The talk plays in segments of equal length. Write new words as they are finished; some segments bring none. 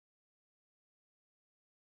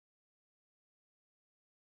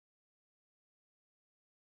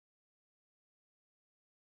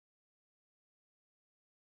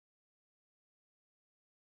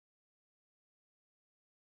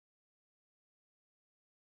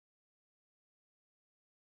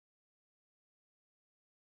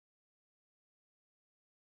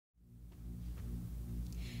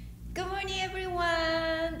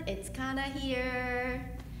everyone, it's Kana here.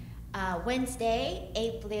 Wednesday,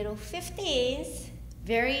 April 15th,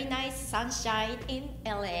 very nice sunshine in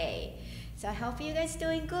LA. So I hope you guys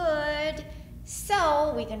doing good.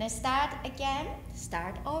 So we're gonna start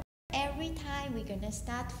over every time. We're gonna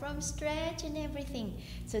start from stretch and everything.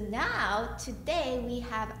 So now, today we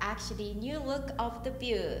have actually new look of the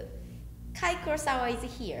view. Kai Kurosawa is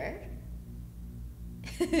here.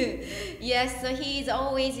 Yes, so he's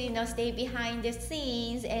always, stay behind the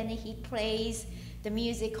scenes and he plays the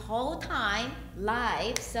music whole time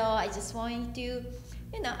live. So I just want to,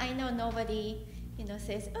 I know nobody,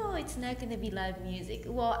 says, oh, it's not going to be live music.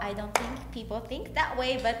 Well, I don't think people think that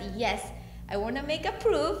way, but yes, I want to make a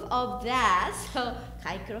proof of that. So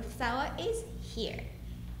Kai Kurosawa is here.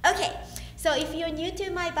 Okay, so if you're new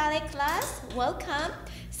to my ballet class, welcome.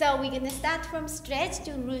 So we're gonna start from stretch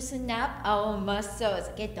to loosen up our muscles.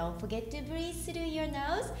 Okay, don't forget to breathe through your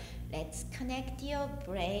nose. Let's connect your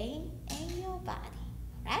brain and your body.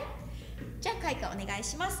 Right? じゃあ、カイ君お願い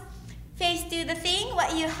します。Face to the thing,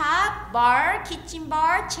 what you have, bar, kitchen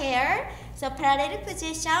bar, chair. So parallel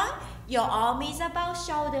position, your arm is about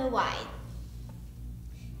shoulder wide.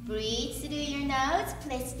 Breathe through your nose,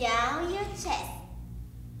 press down your chest.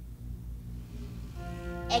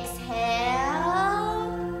 Exhale.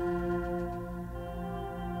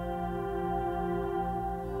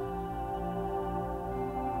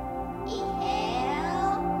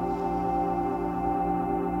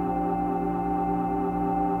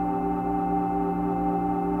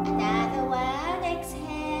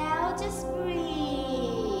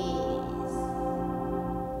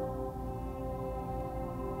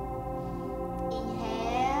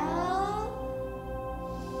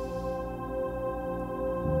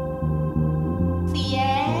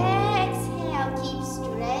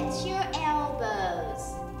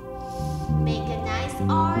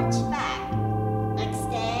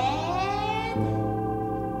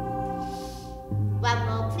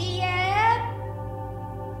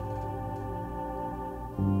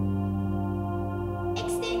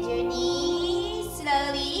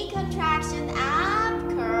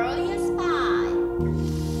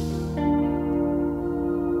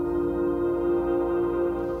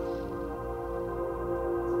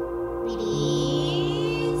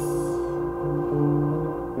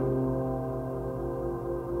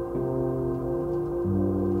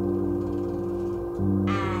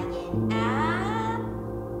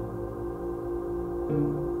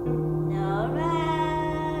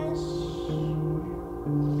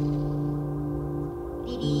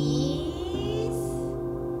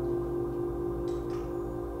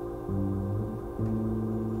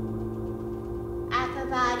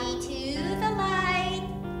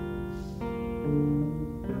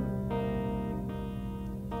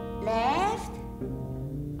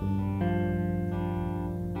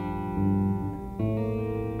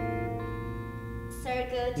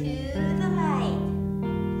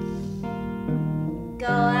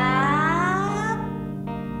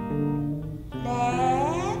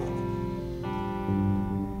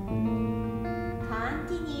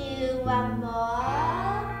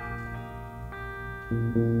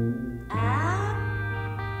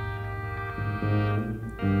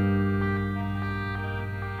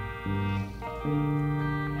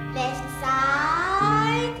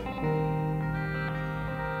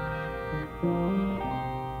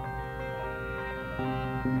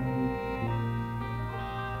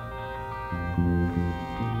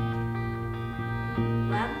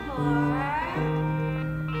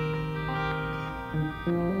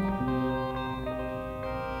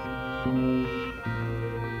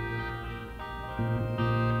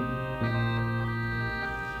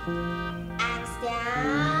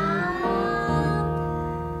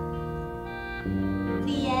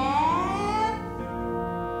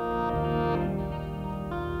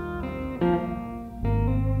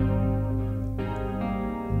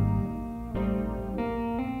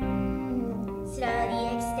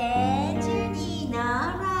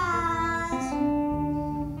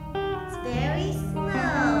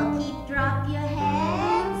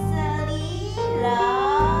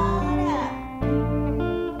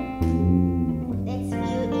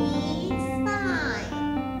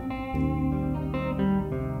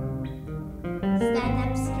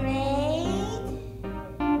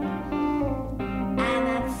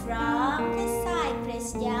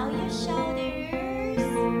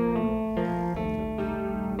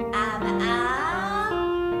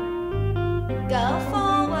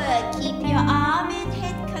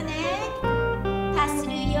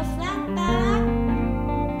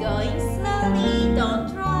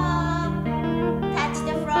 Don't drop. Touch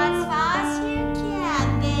the floor as fast as you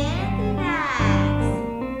can. Very nice.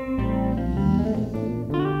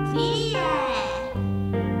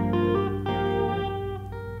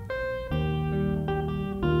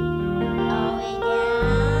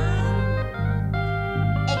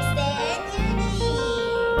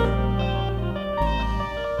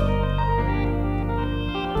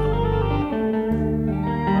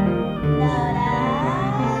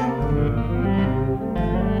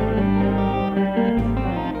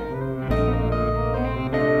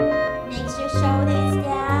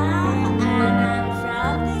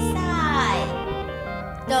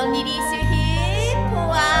 Don't release your hip,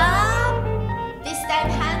 pull up. This time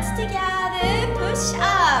hands together, push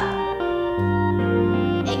up.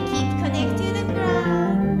 And keep connect to the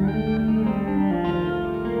ground.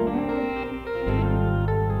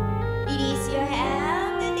 Release your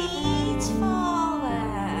hand and reach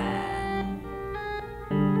forward.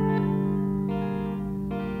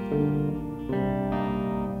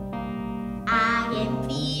 Again,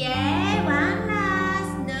 plie. One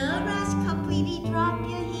last, no rush, completely drop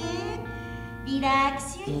your hip.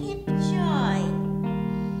 Relax your hip joint.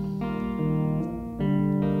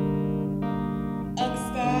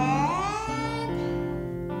 Extend.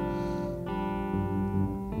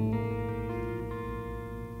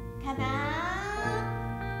 Come up.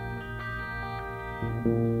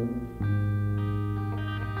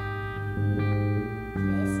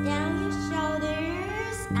 Press down your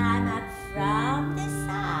shoulders and up from the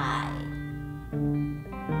side.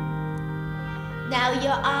 Now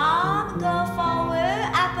your arm go forward,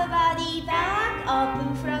 upper body back,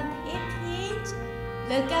 open front hip hinge.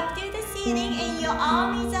 Look up to the ceiling and your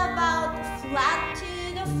arm is about flat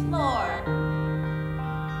to the floor.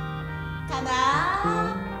 Come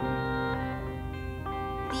up.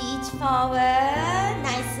 Reach forward,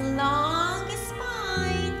 nice and long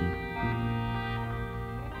spine.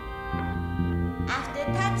 After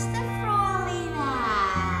touch the floor,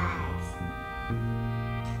 relax.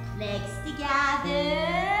 Legs together.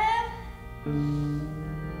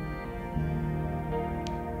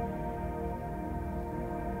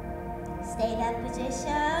 Stay that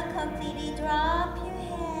position, completely drop your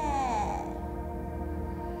head.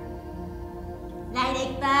 Right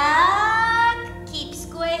leg back, keep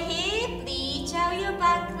square hip, reach out your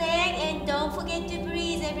back leg and don't forget to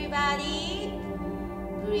breathe everybody.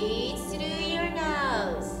 Breathe through your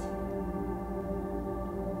nose.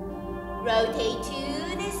 Rotate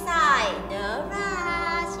to the side, no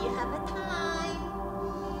rush, you have a time.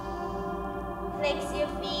 Flex your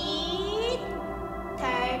feet,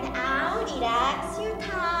 turn out, relax your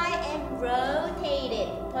thigh and rotate it,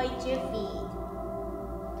 point your feet.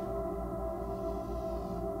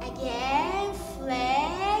 Again,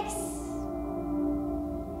 flex,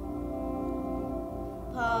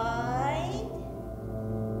 point.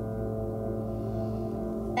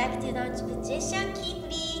 Back to lunge position, keep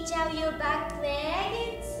reach out your back leg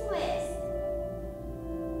and twist.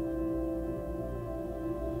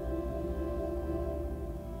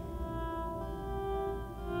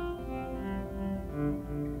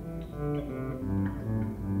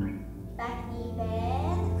 Back knee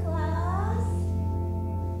bend, close,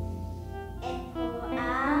 and pull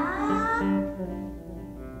up.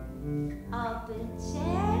 Open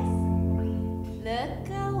chest, look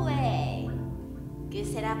away. Good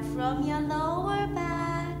set up from your lower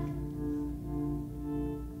back.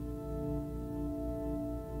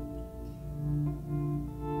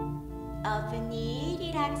 Open knee,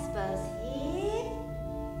 relax both hips.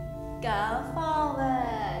 Go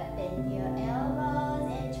forward, bend your elbows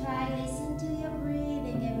and try listen to your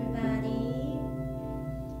breathing, everybody.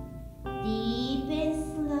 Deep and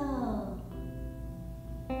slow.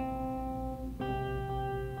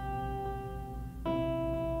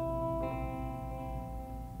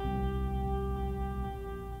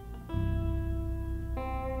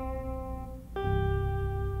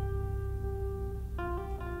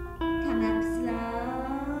 Come up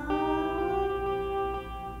slow.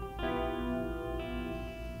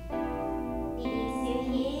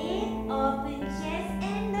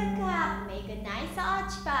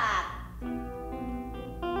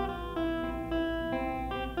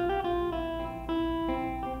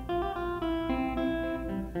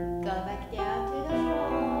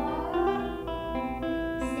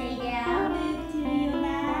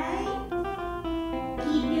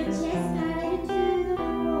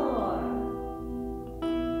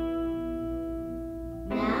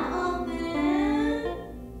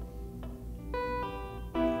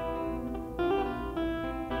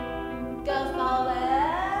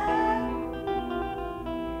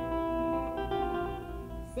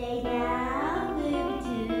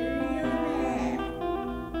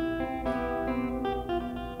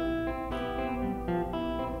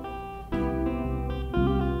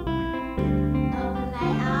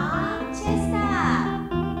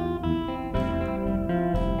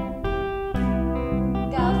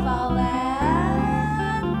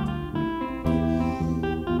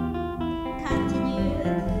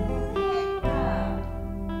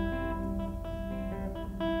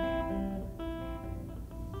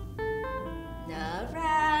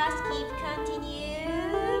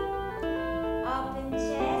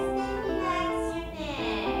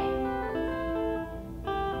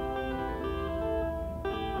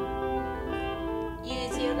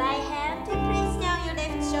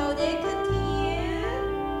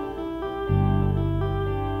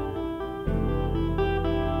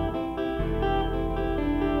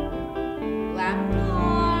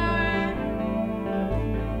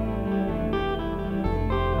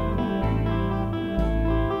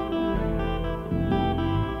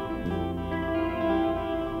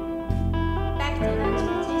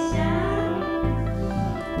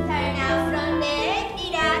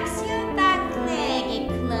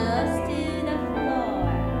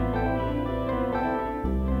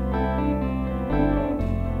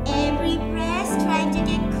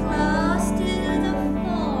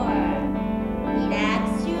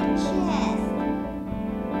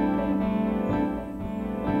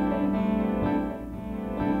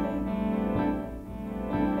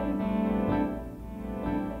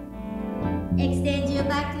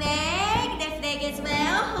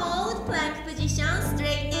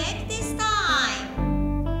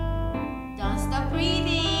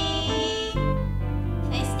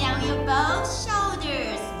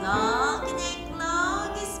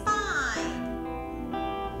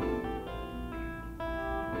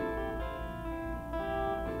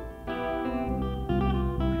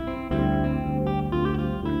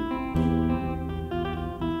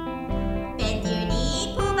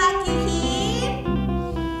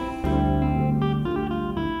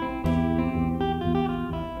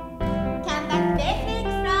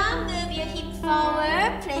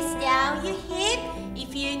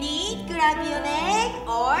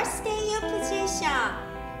 down.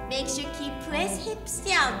 Make sure keep press hips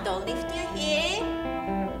down. Don't lift your hip.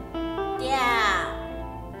 Down.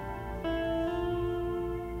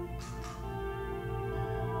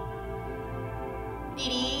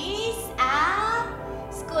 Release up.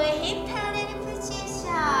 Square hip parallel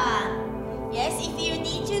position. Yes, if you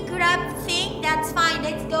need to grab thing, that's fine.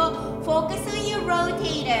 Let's go. Focus on your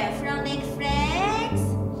rotator. Front leg flex.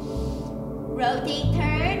 Rotate,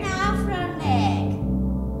 turn out front leg.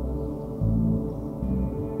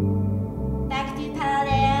 Back to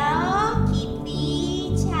parallel. Keep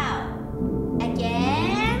reach out.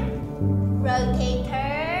 Again. Rotate,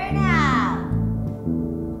 turn out.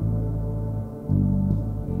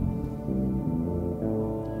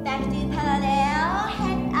 Back to parallel.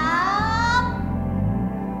 Head up.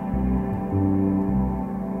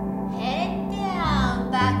 Head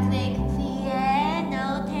down. Back leg clear. No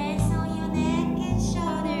tense on your neck and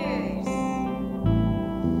shoulders.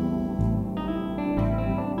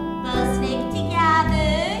 Both legs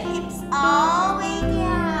together. Hips all the way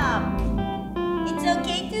down. It's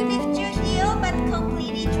okay to lift your heel, but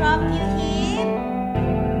completely drop your hip.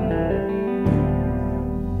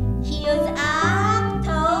 Heels up,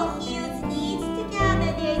 toe, heels, knees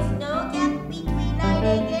together. There's no gap between right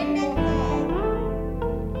leg and left leg.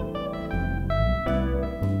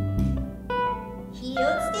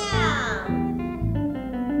 Heels down.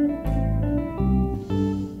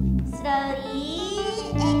 Slowly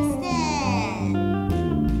extend.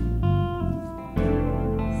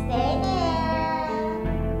 Stay there.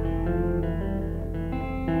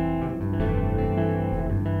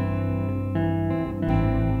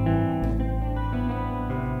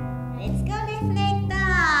 Let's go left leg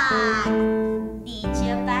back. Reach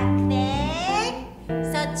your back leg.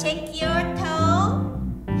 So check your toe,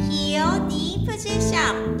 heel, knee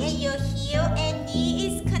position. Get your heel and knee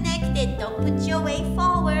is connected. Don't put your weight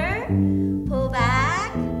forward. Pull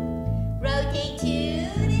back. Rotate to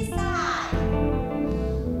the side.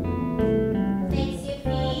 Flex your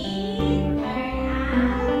feet. Turn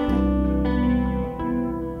out.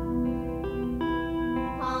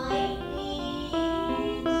 Point,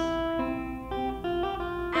 reach.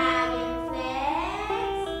 Again,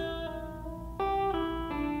 flex.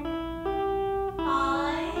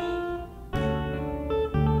 Point.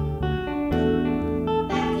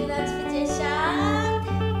 Back to lunge position.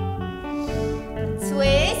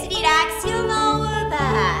 Twist, relax your lower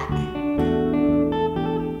back.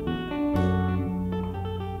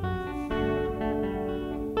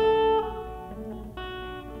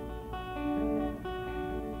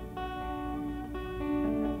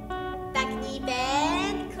 Back knee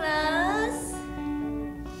bend, close.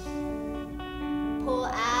 Pull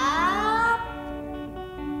up.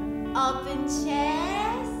 Open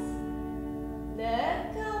chest.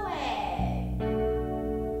 Look away.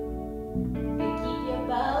 And keep your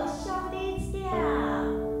both shoulders down.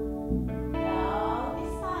 Down the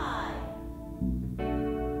side.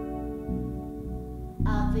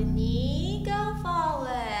 Open knee, go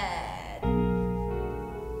forward.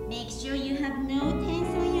 Make sure you have no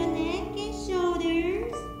tense on your neck and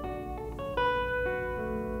shoulders.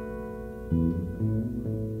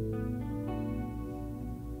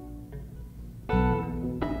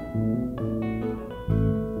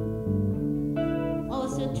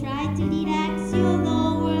 Also try to relax your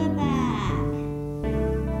lower back.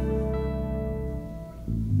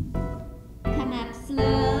 Come up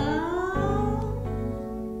slow.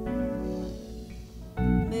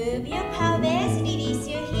 Move your pelvis, release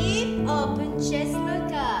your hip, open chest,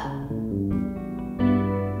 look up.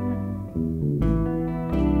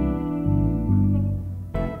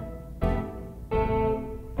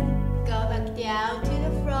 Go back down to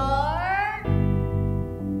the floor.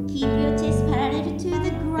 Keep your chest parallel to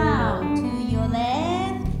the ground, to your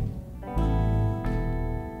left.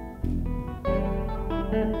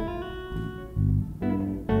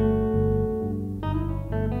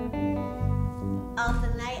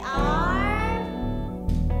 Open right arm.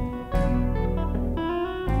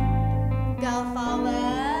 Go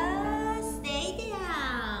forward, stay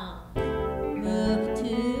down. Move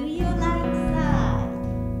to your right side.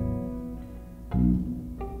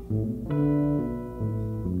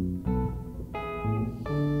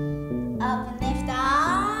 Open left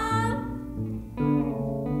arm.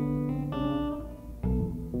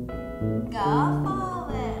 Go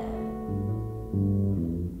forward.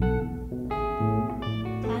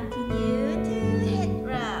 Continue to head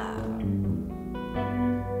round.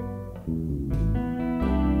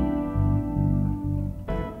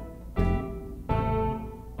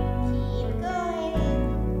 Keep going.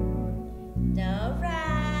 No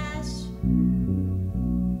rush.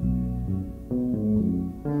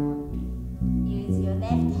 Use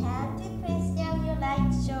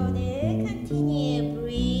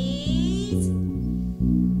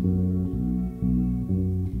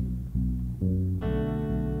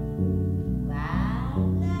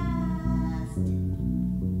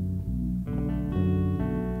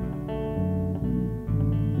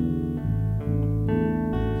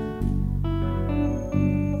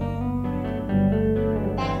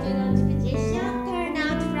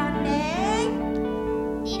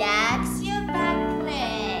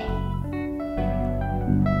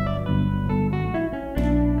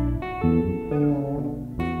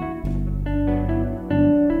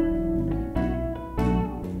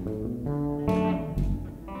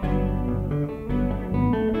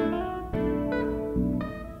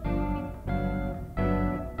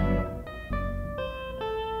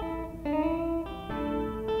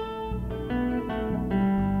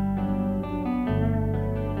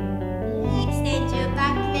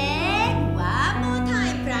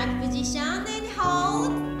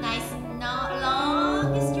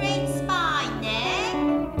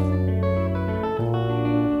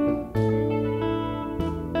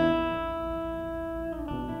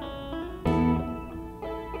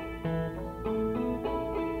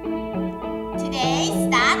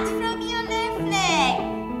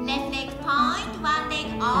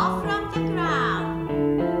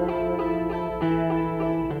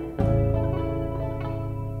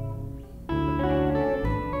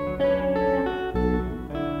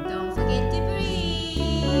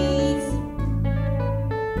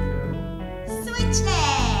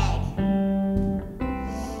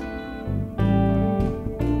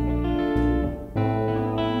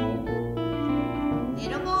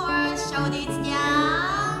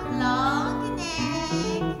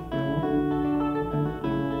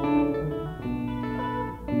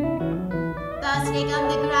stay on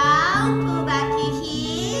the ground, pull back your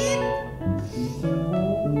hip.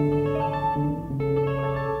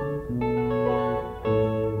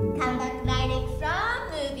 Come back right leg front,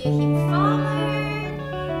 move your hip forward.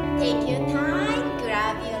 Take your time,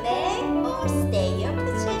 grab your leg or stay your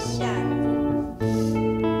position.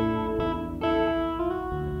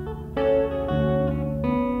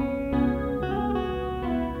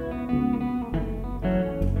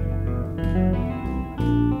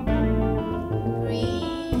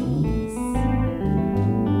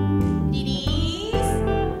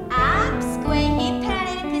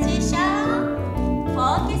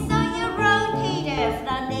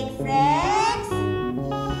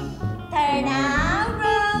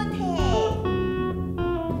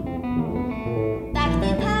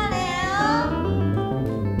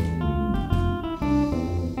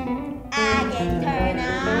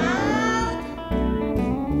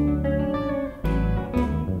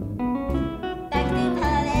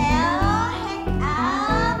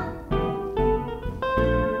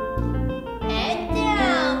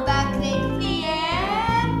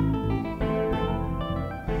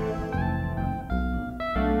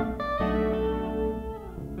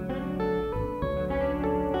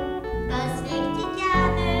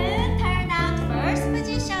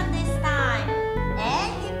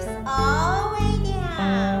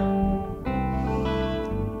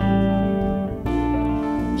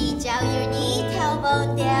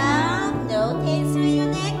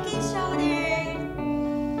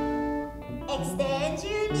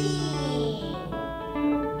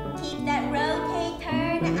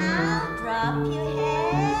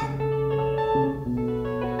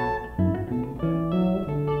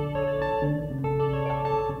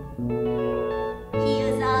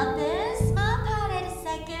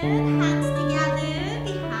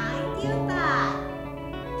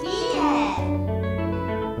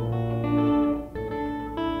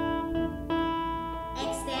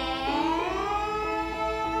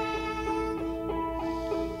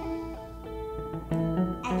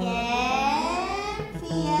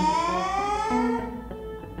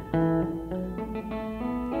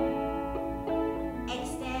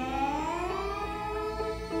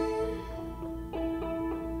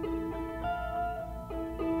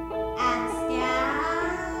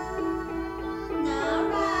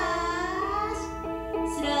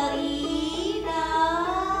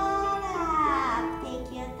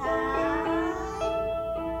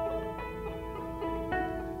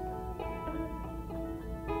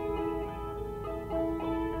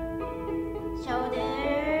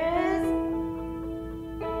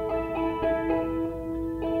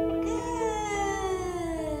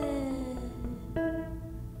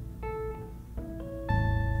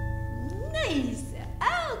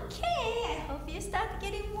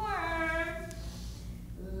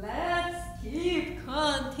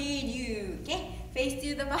 Face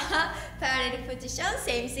to the bar, parallel position,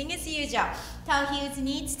 same thing as usual. Toe heels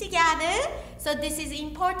knees together. So this is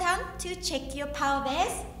important to check your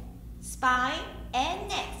pelvis, spine, and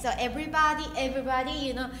neck. So everybody,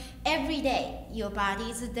 you know, every day your body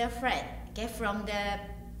is different. Okay, from the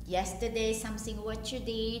yesterday something what you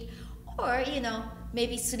did, or you know,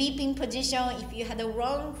 maybe sleeping position. If you had the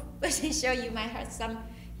wrong position, you might have some,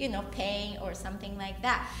 you know, pain or something like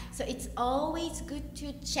that. So it's always good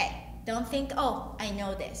to check. Don't think, oh, I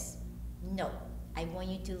know this. No, I want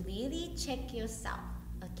you to really check yourself,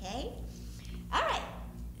 okay? All right,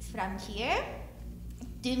 from here,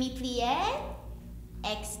 demi-plie,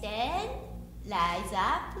 extend, rise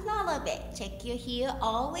up, lullaby. Check your heel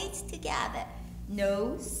always together.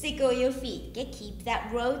 No, sickle your feet, okay? Keep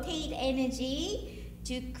that rotate energy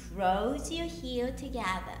to close your heel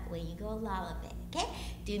together when you go lullaby, okay?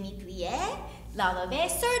 Demi-plie, lullaby.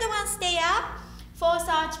 Third one, stay up. Fourth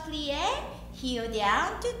arch plie, heel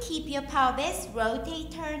down to keep your pelvis,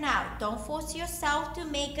 rotate, turn out. Don't force yourself to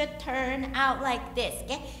make a turn out like this,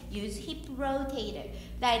 okay? Use hip rotator.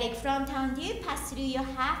 Right leg front undo, pass through your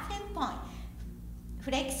half hand point.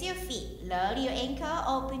 Flex your feet, lower your ankle,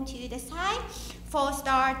 open to the side. Fourth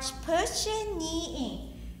arch, push and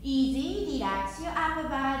knee in. Easy, relax your upper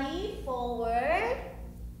body, forward,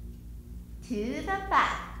 to the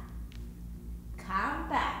back. Come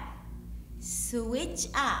back. Switch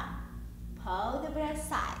up, pull the breath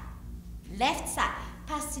side, left side,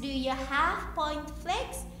 pass through your half point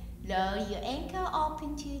flex, lower your ankle,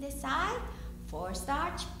 open to the side, fourth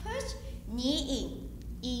arch, push, knee in,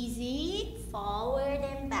 easy, forward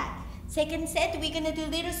and back. Second set, we're gonna do a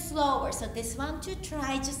little slower, so this one to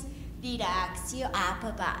try, just relax your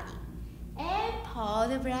upper body, and pull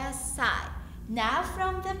the breath side. Now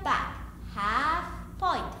from the back, half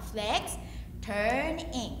point flex, turn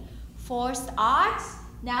in. forced arch.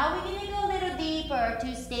 Now we're gonna go a little deeper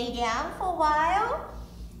to stay down for a while.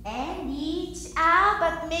 And reach out,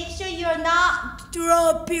 but make sure you're not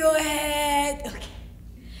drop your head. Okay,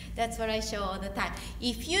 that's what I show all the time.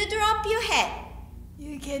 If you drop your head,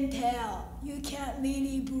 you can tell you can't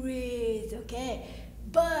really breathe, okay?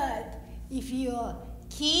 But if you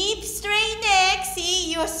keep straight neck,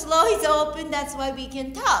 see your slow is open, that's why we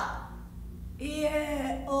can talk.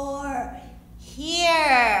 Here or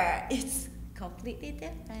here, it's completely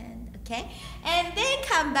different, okay? And then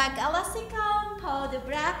come back, elasticon, pull the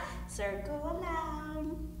bra, circle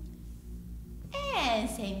around. And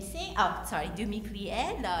same thing, oh sorry,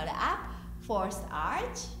 demi-plie, lower up, forced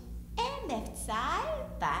arch, and left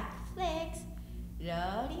side, back flex,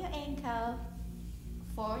 roll your ankle,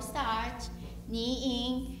 forced arch, knee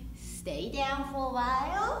in, stay down for a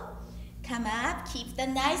while, come up, keep the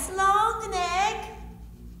nice long neck,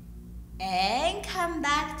 and come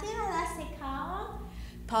back to elasticon,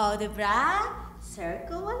 pull the bra,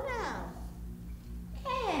 circle around,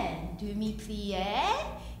 and demi-plie,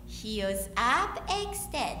 heels up,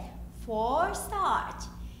 extend, forced arch,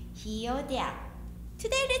 heel down.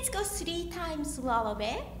 Today let's go 3 times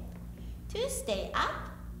lullaby to stay up,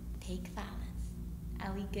 take balance.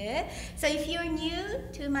 Are we good? So if you're new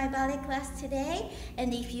to my ballet class today,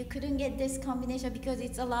 and if you couldn't get this combination because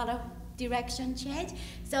it's a lot of direction change,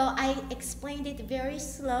 so I explained it very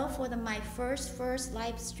slow for my first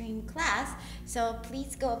live stream class, so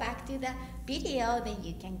please go back to the video, then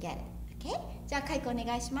you can get it. Okay? じゃあ、カイコお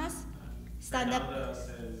願いします。Stand up.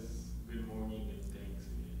 Says good morning and thanks.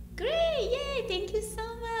 Great, yay, thank you so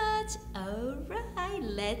much. Alright,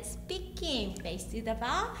 let's begin. Face to the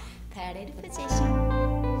bar, parallel position.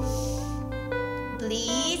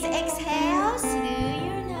 Please exhale through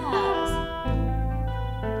your nose.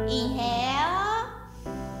 Inhale.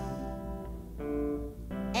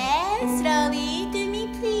 And slowly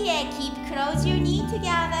demi-plie. Keep close your knee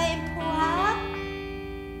together and pull up.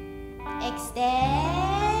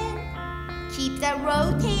 Extend. Keep the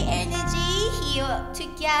rotate energy. Heel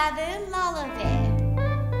together, lullaby.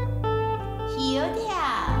 Heel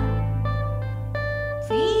down.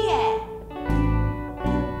 Plie.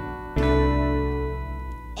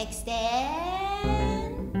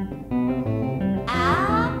 Extend.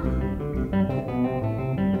 Up.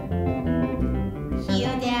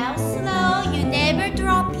 Heel down slow. You never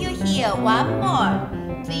drop your heel. One more.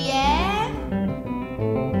 Plie.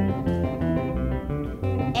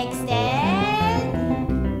 Extend.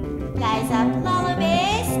 Rise up,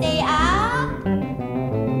 lullaby. Stay up.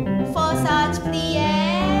 Force arch, plie.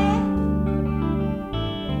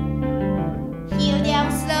 Heel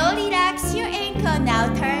down slow. Relax your ankle. Now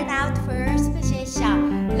turn out first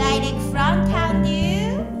position. Right leg front,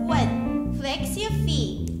 tendu. 1. Flex your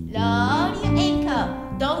feet. Roll your ankle.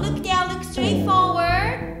 Don't look down. Look straight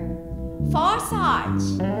forward. Force arch.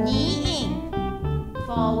 Knee in.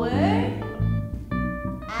 Forward.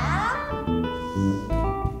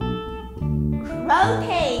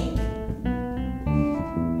 Rotate.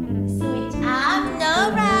 Switch up, no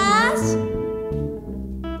rush.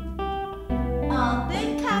 Open,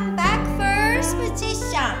 come back, first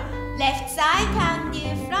position. Left side, turn to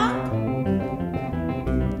front.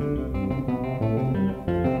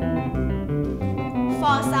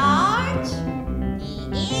 Force arch.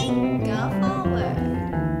 Knee in, go forward.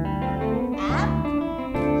 Up.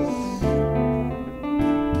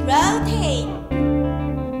 Rotate.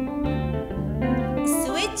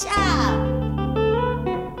 Switch up.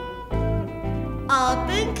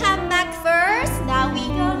 Open, come back first. Now we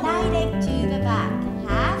go right leg to the back.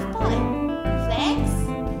 Half point. Flex.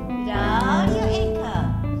 Roll your ankle.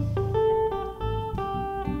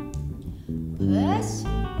 Push.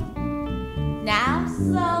 Now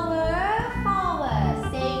slower forward.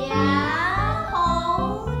 Stay down.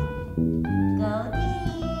 Hold. Go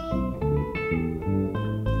deep.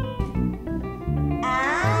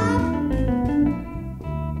 Up.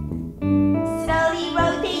 Slowly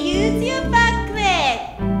rotate, use your back leg.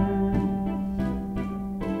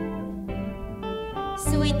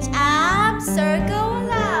 Switch up, circle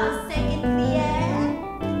around, second plie.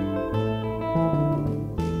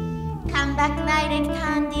 Come back, right leg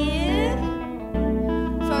tendu.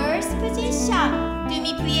 First position,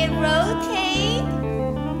 demi-plie, rotate.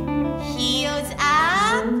 Heels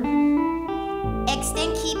up.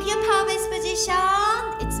 Extend, keep your pelvis position.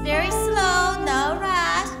 It's very slow, no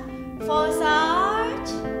rush. Force arch,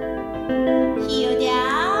 heel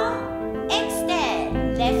down,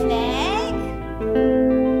 extend, left leg,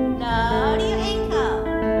 lower your ankle,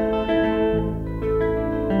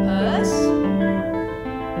 push,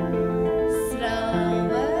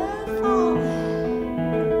 slower forward,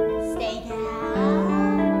 stay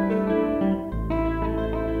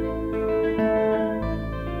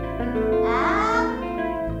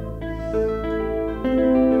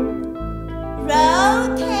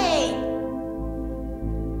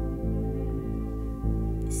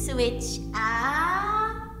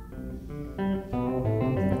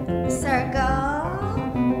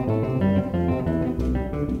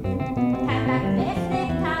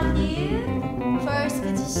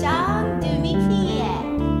position, demi-plie.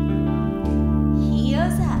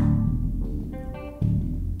 Heels up.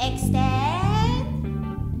 Extend.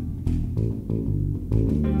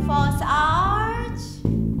 False arch.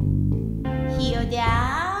 Heel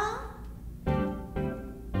down.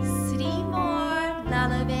 3 more.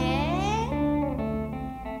 Lullaby.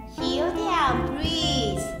 Heel down.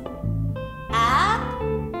 Breathe. Up.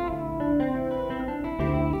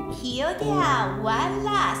 Heel down. One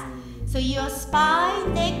last. So your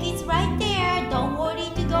spine, neck is right there. Don't worry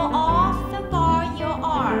to go off the bar, your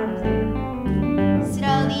arms.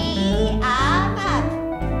 Slowly up, up.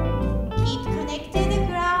 Keep connected to the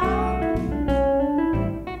ground.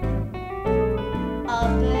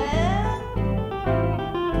 Open.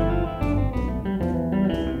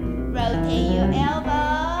 Rotate your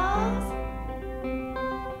elbows.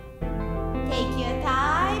 Take your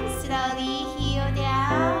time. Slowly heel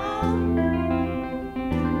down.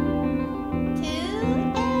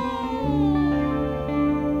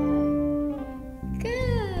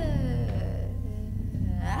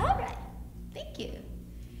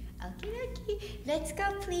 Let's go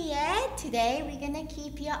plie. Today we're gonna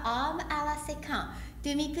keep your arm à la séquence.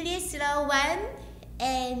 Demi-plie slow 1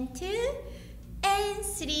 and 2 and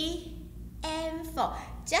 3 and 4.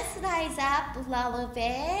 Just rise up,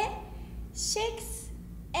 lullaby. 6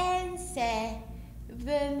 and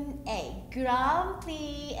 7, 8. Grand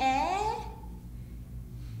plie.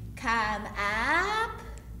 Come up.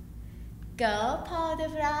 Go pas de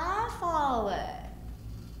bras forward.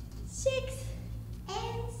 6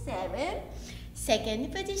 and 7.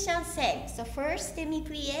 Second position, 6. So first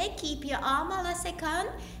demi-plie, keep your arm à la seconde,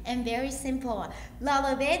 and very simple.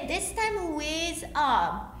 Lullaby, this time with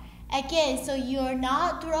arm. Again, so you're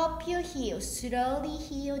not drop your heel. Slowly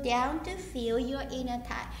heel down to feel your inner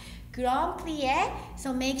thigh. Grand plie,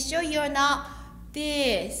 so make sure you're not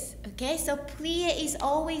this. Okay, so plie is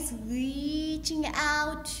always reaching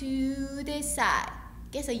out to the side.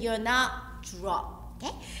 Okay, so you're not drop.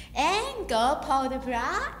 Okay, and go pas de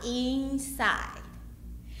bras inside.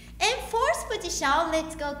 And fourth position,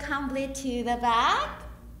 let's go complete to the back.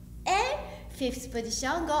 And fifth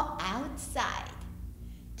position, go outside.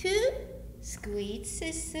 2, squeeze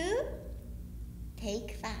susu,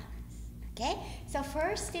 take balance. Okay, so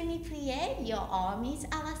first demi-plie, your arm is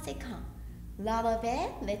à la seconde. Lullaby,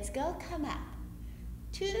 let's go, come up.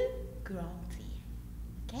 2, grand plie.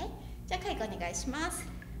 Okay, じゃあ、カイ君お願いします。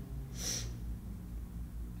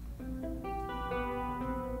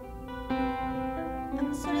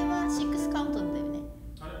それは6カウントだよね。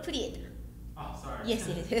プリエだ。あ、sorry. Yes,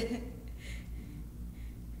 yes.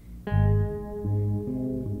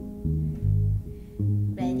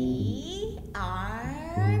 Ready?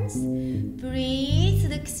 Arms. Breathe.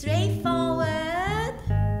 Look straight forward.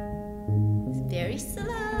 Very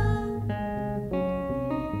slow.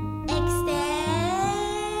 Extend.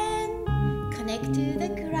 Connect to the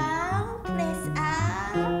ground. Press up.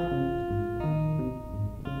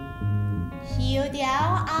 Heel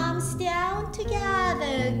down, arms down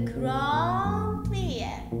together. Grand plie.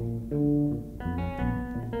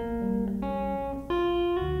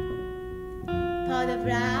 Pas de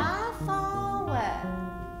bras forward.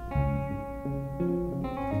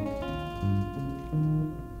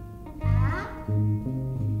 Up.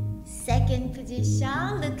 Second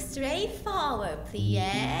position, look straight forward.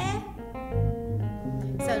 Plie.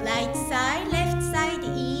 So right side, left side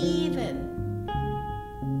even.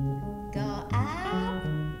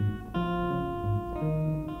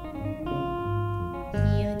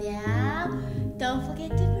 Don't forget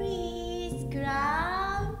to breathe.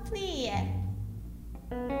 Grand plie.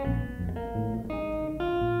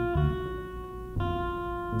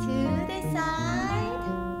 To the side.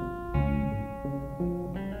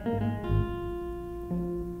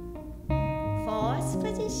 Fourth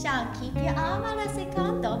position. Keep your arm à la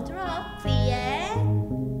seconde. Don't drop. Plie.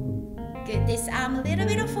 Good. This arm a little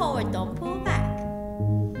bit forward. Don't pull back.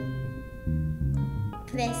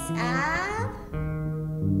 Press up.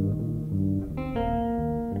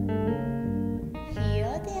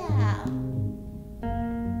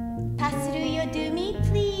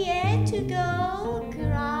 Demi-plie to go,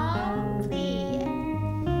 grand plie.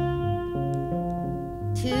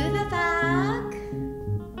 To the back.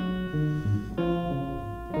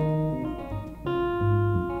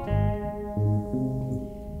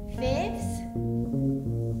 Fifth,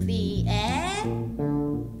 plie.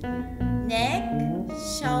 Neck,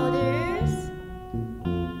 shoulders.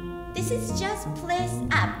 This is just press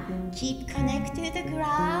up. Keep connected to the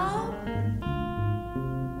ground.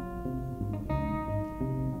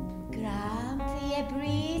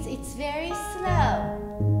 Breathe, it's very slow.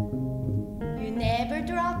 You never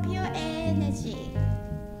drop your energy.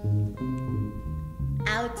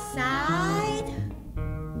 outside.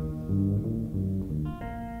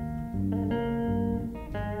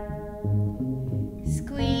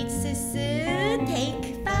 Squeeze susu,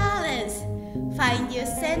 take balance. Find your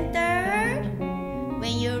center.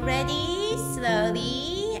 When you're ready,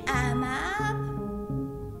 slowly arm up.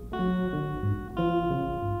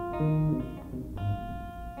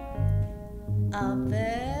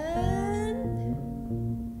 Open.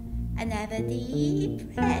 Another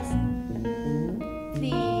deep breath.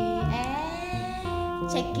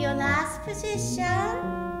 Check your last position.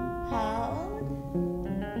 Hold.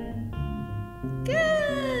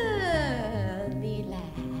 Good.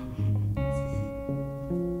 Relax.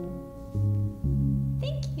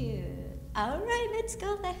 Thank you. All right, let's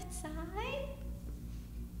go left side.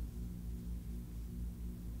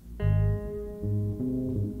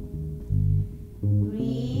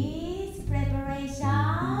 Breathe,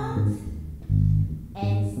 preparations.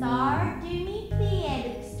 And start. Do me plie.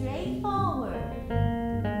 Look straight forward.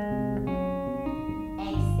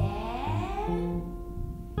 Extend.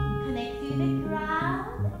 Connect to the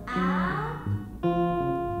ground. Up.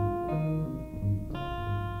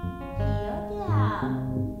 Heel down.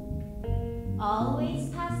 Always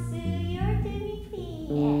pass through your demi-plie.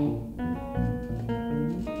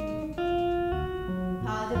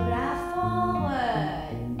 Hold the breath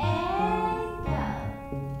forward and go.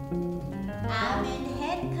 Arm and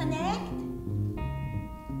head connect.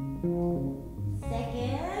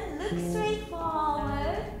 Second, look straight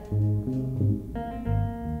forward.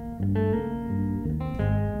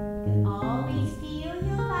 Always feel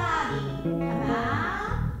your body. Come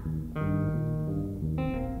up.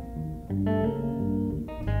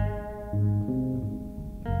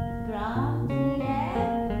 Ground clear.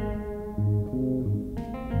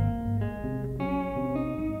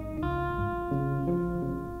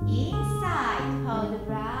 Inside, hold the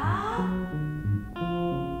breath.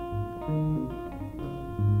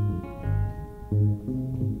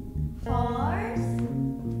 Force.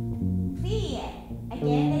 Clear.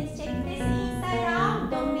 Again, let's check this inside out.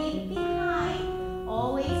 Don't leave behind.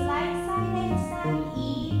 Always right side, left side,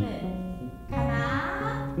 even. Come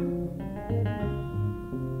up.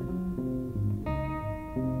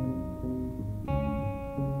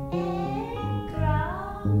 And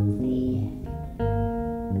ground clear.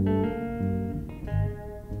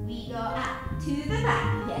 We go up to the back.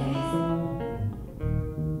 Yes.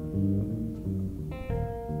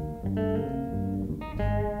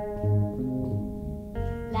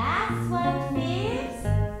 Last one, fifth.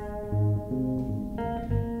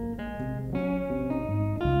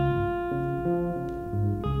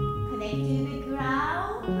 Connect to the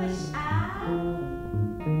ground, push up.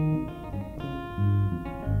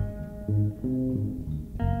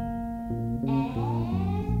 And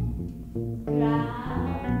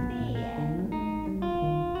ground clear.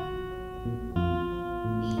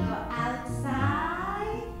 We go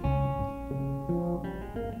outside.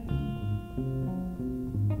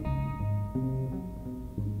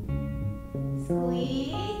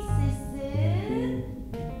 Squeeze, susu.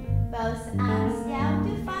 Both arms down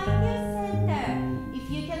to find your center. If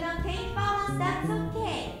you cannot take balance, that's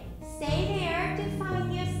okay. Stay there to find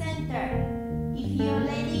your center. If you're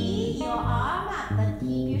ready, your arm up, but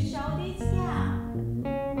keep your shoulders down.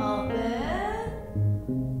 Open.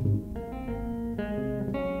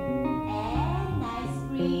 And nice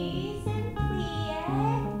breeze and clear.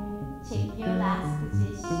 Check your last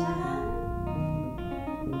position.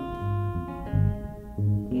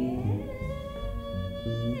 Good.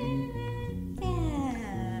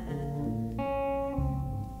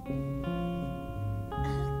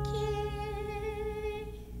 Okay.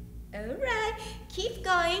 Alright. Keep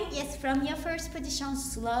going. Yes, from your first position,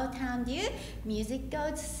 slow down you. Music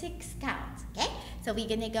goes 6 counts. Okay? So we're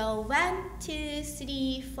gonna go 1, 2,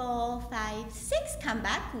 3, 4, 5, 6. Come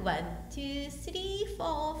back. 1, 2, 3,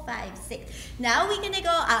 4, 5, 6. Now we're gonna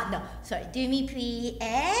go demi-plie.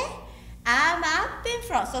 Arm up in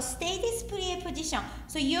front. So stay this plie position.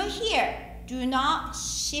 So you're here. Do not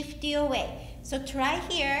shift your way. So try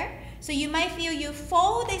here. So you might feel you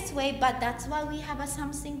fall this way, but that's why we have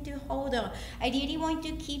something to hold on. I really want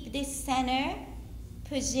to keep this center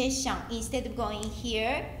position instead of going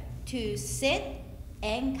here to sit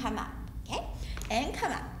and come up. Okay? And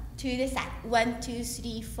come up to the side. 1, 2,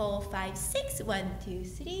 3, 4, 5, 6. 1, 2,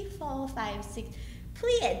 3, 4, 5, 6.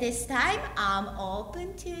 Plie. This time, arm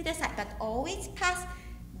open to the side, but always pass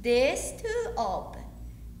this to open.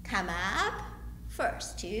 Come up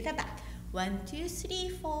first to the back. 1, 2, 3,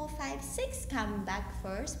 4, 5, 6. Come back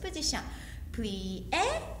first position. Plie.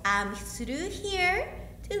 Arm through here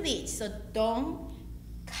to reach. So don't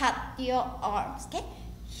cut your arms. Okay?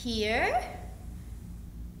 Here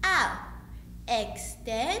out,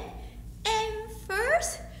 extend, and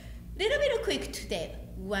first, little bit quick today.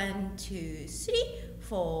 1, 2, 3,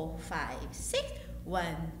 4, 5, 6.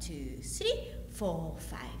 1, 2, 3, 4,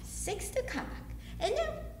 5, 6 to come back. And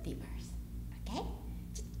then reverse. Okay?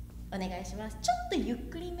 お願いします。ちょっとゆっ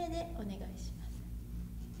くりめでお願いします。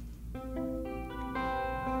1,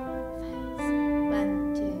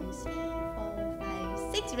 2, 3, 4, 5,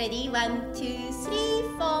 6. Ready? 1, 2, 3,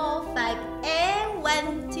 4, 5. And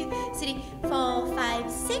 1, 2, 3, 4, 5,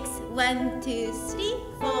 6. 1, 2, 3,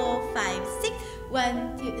 4, 5, 6.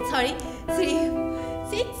 1, 2, sorry, 3,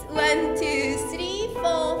 6. 1, 2, 3,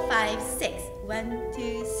 4, 5, 6. 1,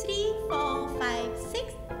 2, 3, 4, 5,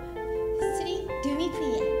 6. 3, do me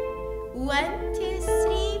plié. 1, 2,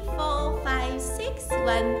 3, 4, 5, 6.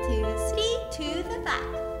 1, 2, 3, to the back.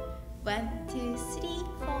 1, 2, 3,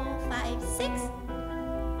 4, 5, 6.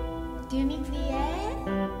 Do me plié.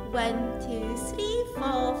 1, 2, 3,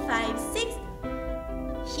 4, 5, 6.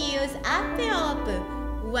 Heels up and open.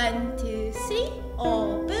 1, 2, 3,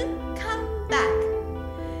 open, come back.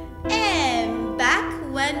 And back.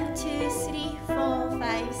 1, 2, 3, 4,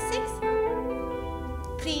 5, 6.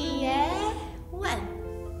 Plié. 1.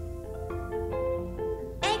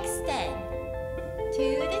 Extend to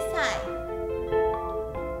the side.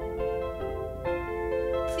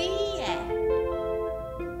 Plié.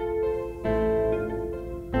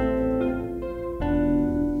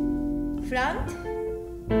 Front.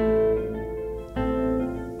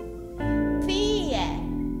 Plié.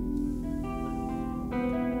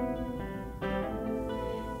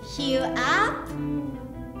 Heel up,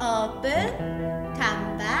 open,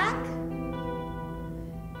 come back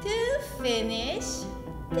to finish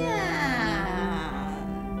down.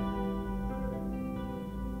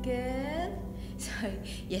 Good. Sorry.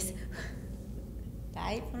 Yes.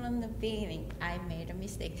 Right from the beginning, I made a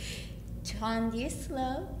mistake. Turn this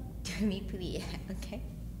slow. Do me plié. Okay.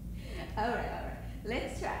 All right.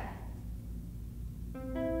 Let's try.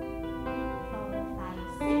 4, 5,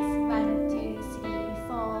 6. 1, 2, 3,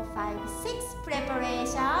 4, 5, 6.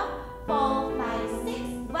 Preparation. 4, 5, 6.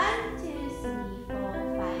 1, 2, 3, 4,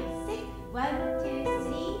 5, 6. 1, 2,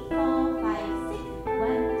 3, 4, 5, 6.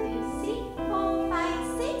 1, 2, 3, 4, 5,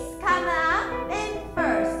 6. Come up and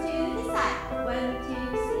first to the side. 1, 2,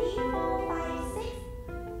 3, 4, 5, 6.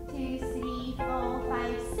 2, 3, 4,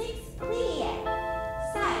 5, 6. Clear.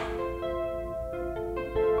 Side.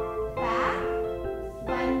 Back.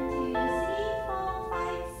 1, 2, 3, 4,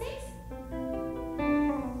 5, 6.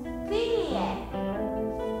 Clear.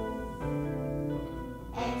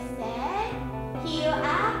 Extend. Heel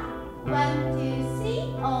up. 1, 2, 3.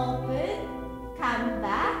 Open. Come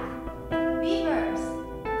back. Reverse.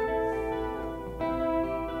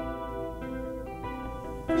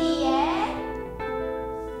 Clear.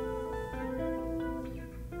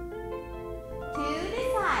 To the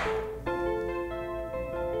side.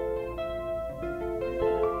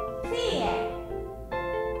 Clear.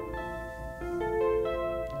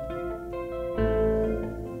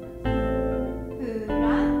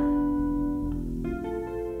 Front.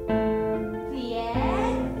 Clear.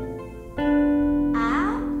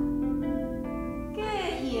 Up.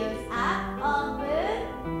 Good. Heels up. Open.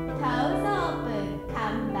 Toes open.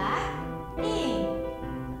 Come back. In.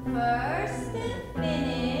 First.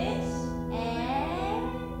 Finish.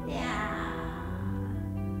 And down.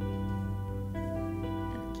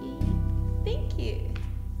 Okay. Thank you.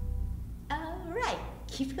 Alright.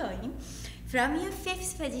 Keep going. From your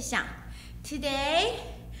fifth position. Today,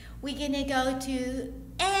 we're gonna go to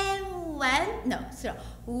and 1, no, so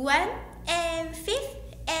 1 and 5th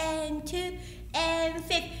and 2 and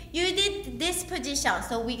 5th. You did this position,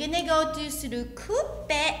 so we're gonna go to through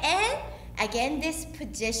Kūbo and again this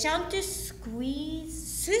position to squeeze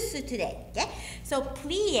susu today. Okay, so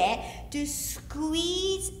plié to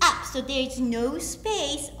squeeze up, so there is no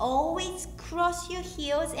space. Always cross your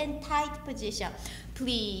heels and tight position.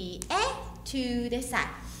 Plié to the side.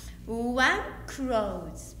 1,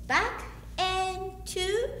 close back, and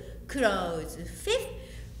 2, close 5th.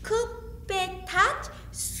 Kūbo touch,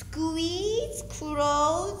 squeeze,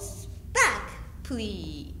 close back.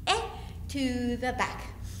 Plié to the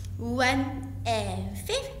back. 1 and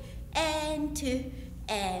 5th, and 2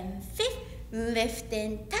 and 5th. Lift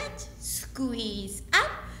and touch, squeeze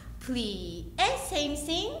up. Plié, same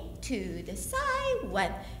thing to the side.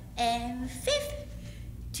 1 and 5th,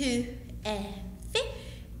 2 and 5th.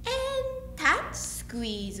 And touch,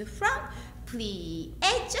 squeeze front, plié,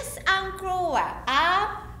 just uncross,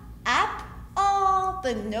 up,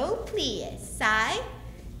 open, no plié, side,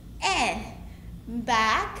 and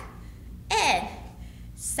back, and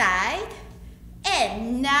side,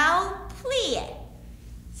 and now plié,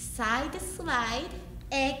 side slide,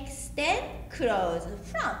 extend, close,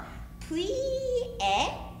 front,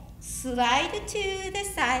 plie, slide to the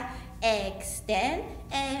side, extend,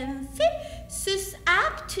 and flip, sus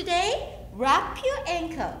up today, wrap your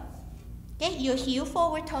ankle. Okay, your heel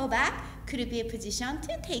forward, toe back, could be a position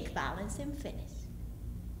to take balance and finish.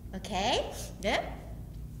 Okay, good.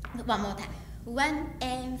 One more time. 1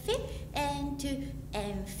 and flip, and 2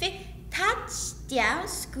 and flip, touch down,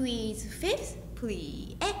 squeeze, fifth,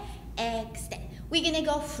 plie, extend. We're gonna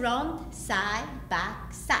go front, side,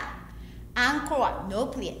 back, side. Encore, no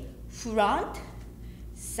plie. Front,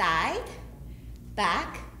 side,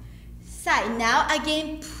 back, side. Now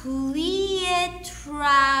again, plie,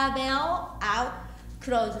 travel out,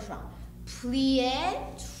 close front. Plie,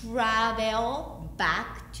 travel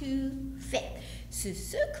back to flip.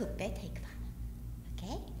 Susu, coupe, take one.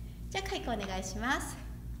 Okay? じゃあ、Kaiくんお願いします。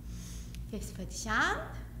Fifth position.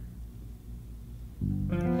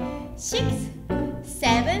 6,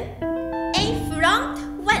 7, 8, front,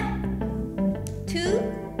 1, 2,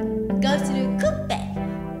 go through coupe,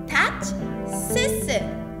 touch, susu,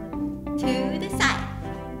 to the side,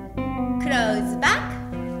 close back,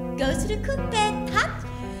 go through coupe, touch,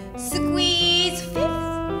 squeeze fifth,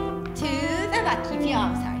 to the back, keep your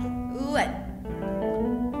arm, sorry, 1,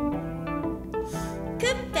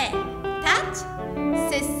 coupe, touch,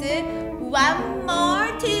 susu, one more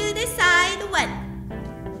to the side, 1,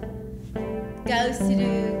 go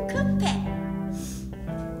through coupe,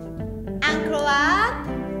 ankle up,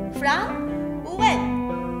 front,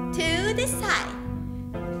 1, to the side,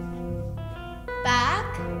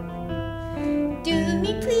 back,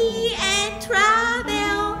 demi-plie and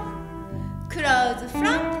travel, close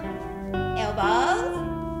front, elbows,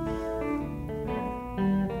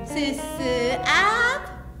 susu up,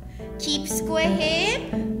 keep square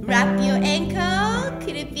hip, wrap your ankle,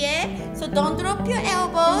 croupier, so don't drop your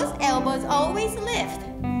elbows, elbows always lift.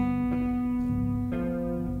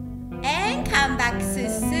 And come back,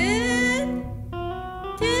 susu,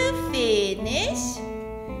 to finish.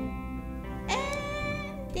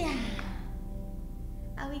 And down.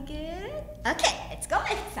 Are we good? Okay, let's go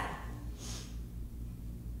left side.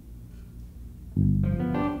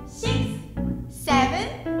 6, 7,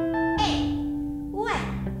 8, 1,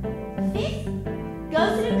 5, go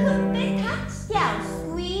through coupe, touch down,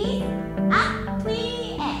 squeeze, up,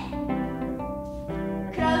 plie,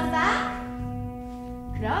 close back,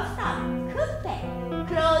 close front, coupe,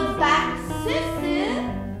 close back, susu,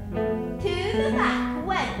 to the back,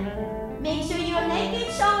 1, make sure your neck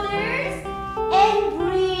and shoulders, and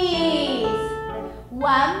breathe,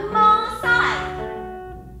 one more side,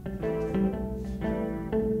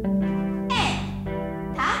 and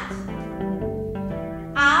touch,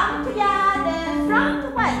 arm together, front,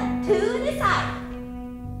 1, to the side,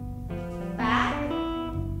 back,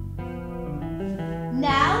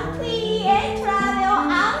 now plie, travel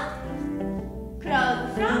out, close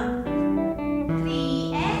front,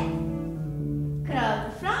 plie,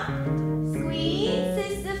 close front, squeeze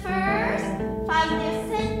is the first, find the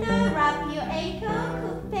center, wrap your ankle,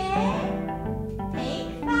 coupe,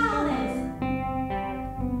 take balance.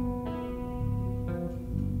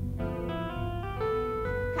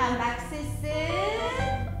 Come back, susu,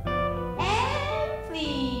 and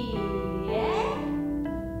plie.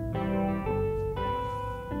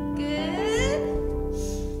 Good.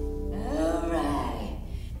 Alright.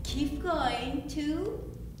 Keep going to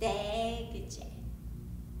dégagé.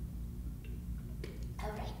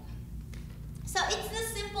 Alright. So it's the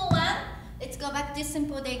simple one. Let's go back to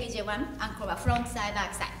simple dégagé one. Encore front side,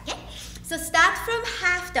 back side. Okay? So start from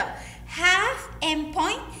half though. Half and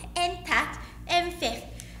point and touch and fifth.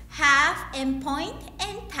 Half and point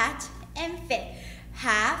and touch and fifth.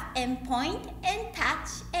 Half and point and touch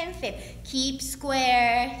and fifth. Keep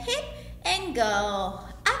square hip and go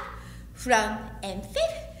up. Front and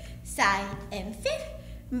fifth. Side and fifth.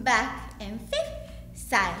 Back and fifth.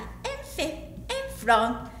 Side and fifth. And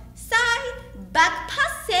front. Side. Back.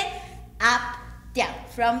 Pass it. Up. Down.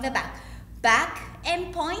 From the back. Back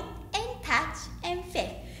and point and touch and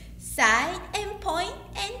fifth. Side and point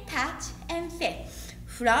and touch and fifth.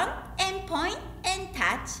 Front and point and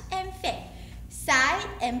touch and fifth. Side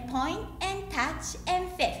and point and touch and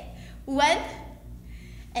fifth. 1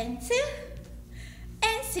 and 2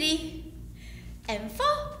 and 3 and 4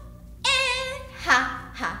 and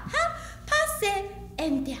ha ha ha. Pass it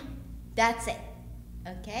and down. That's it.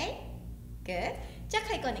 Okay? Good. じゃあ、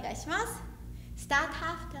Kaiくんお願いします。Start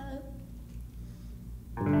half toe.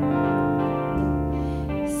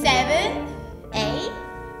 7, 8,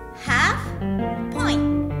 half,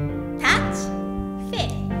 point, touch,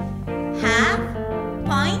 fifth, half,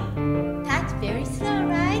 point, touch, very slow,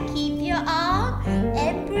 right?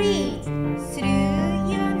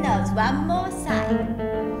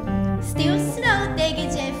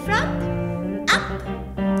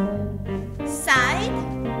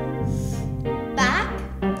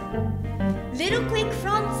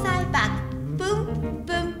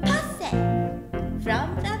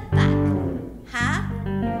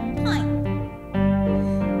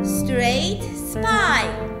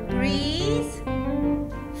 side. Breathe.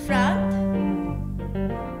 Front.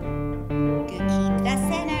 Good. Keep the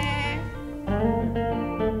center.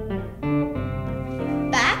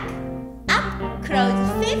 Back. Up. Close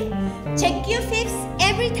fifth. Check your fifths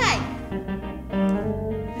every time.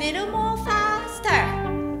 Little more faster.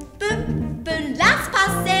 Boom, boom. Last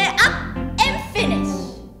pass it up and finish.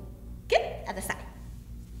 Good. Other side.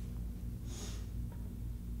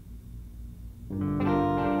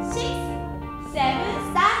 6,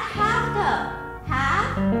 7, start half toe.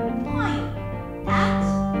 Half, point, touch,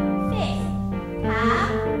 fifth. Half,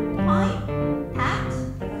 point, touch,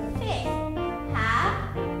 fifth. Half,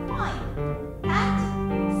 point, touch,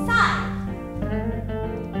 side.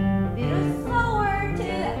 Little slower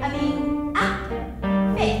to, up,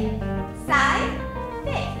 fifth, side,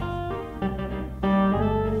 fifth.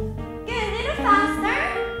 Good, little faster.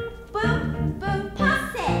 Boom, boom,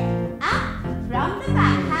 pass it. Up, from the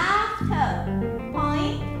back, half toe.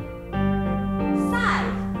 Point,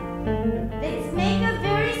 side. Let's make a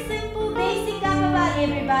very simple basic upper body,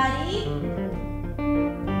 everybody.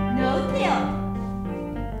 No tilt.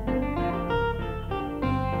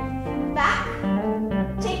 Back.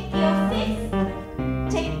 Check your fifth.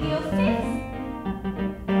 Check your fifth.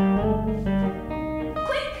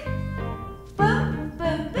 Quick. Boom,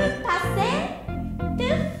 boom, boom. Pass it to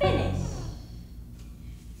finish.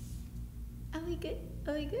 Are we good?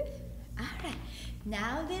 Are we good? Alright.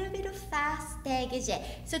 Now a little bit of fast dégagé.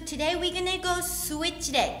 So today we're gonna go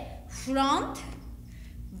switch leg. Front,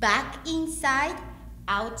 back, inside,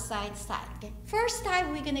 outside, side. Okay. First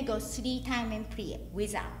time we're gonna go 3 times and plie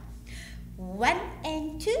without. 1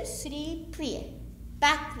 and 2, 3 plie.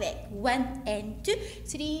 Back leg. 1 and 2,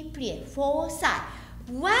 3 plie. 4 side.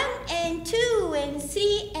 1 and 2 and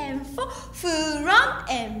 3 and 4. Front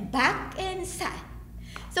and back and side.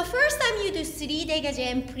 So first time you do 3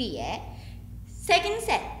 dégagé and plie. Second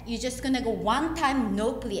set, you're just gonna go 1 time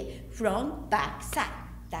no plie. Front, back, side.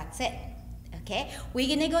 That's it. Okay? We're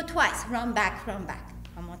gonna go twice. Front, back, front, back.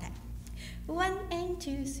 One more time. 1 and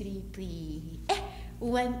 2, 3 plie.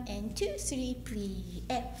 1 and 2, 3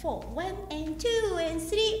 plie. 4. 1 and 2 and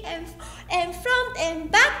 3 and 4. And front and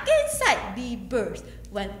back and side. Reverse.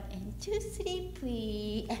 1 and 2, 3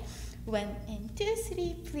 plie. 1 and 2,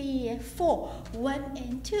 3 plie. 4. 1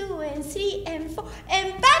 and 2 and 3 and 4.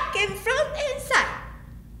 And back and front and side.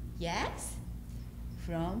 Yes?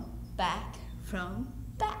 From, back, from,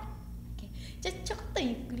 back. Okay. じゃあちょっと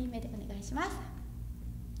ゆっくりめでお願いします。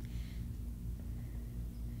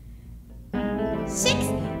6,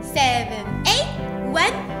 7, 8. 1,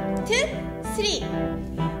 2, 3.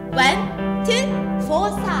 1, 2, 4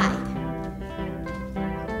 side.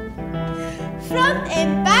 Front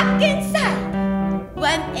and back and side.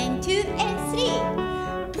 1 and 2 and 3.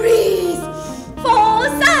 Breathe. 4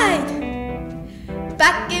 side.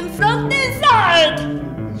 Back and front and side.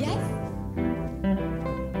 Yes.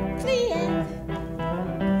 3 and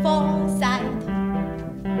 4 side.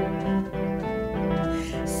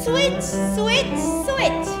 Switch, switch,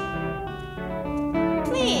 switch.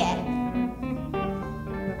 Clear.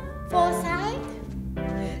 4 side.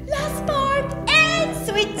 Last part and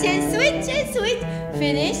switch and switch and switch.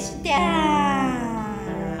 Finish down.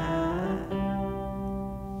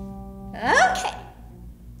 Okay.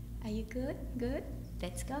 Are you good? Good.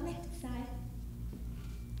 Let's go next side.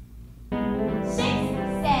 6,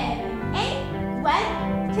 7, 8.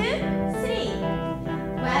 1, 2, 3.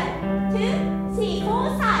 1, 2, 3. 4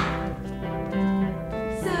 side.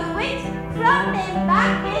 Switch front and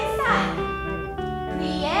back and side.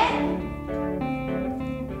 Clear.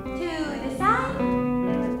 To the side.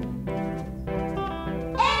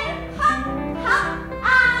 And hop,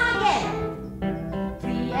 hop again.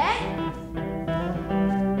 Clear.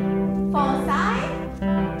 4 side.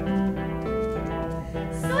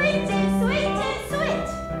 Switch and switch and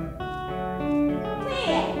switch.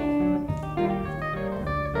 Clear.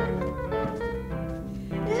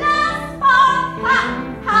 Last part, hop,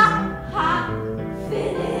 hop, hop.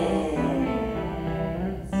 Finish.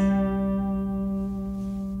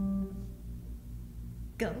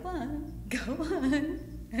 Go on, go on.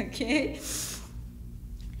 Okay.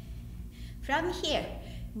 From here,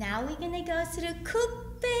 now we're gonna go through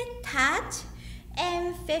coupe, touch,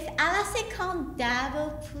 and fifth à la seconde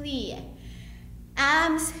double plie.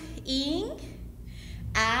 Arms in,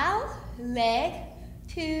 out, leg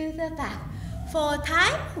to the back. 4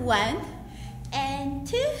 times. 1 and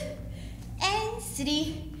 2 and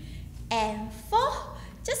 3 and 4.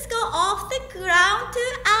 Just go off the ground to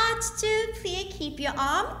arch to plie. Keep your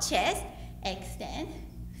arm, chest, extend,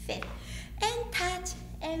 fifth, and touch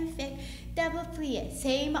and fifth. Double plie,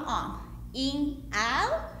 same arm. In,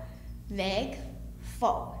 out, leg,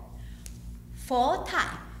 4. 4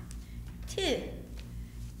 time. 2,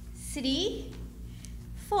 3,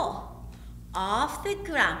 4. Off the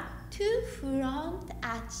ground. To front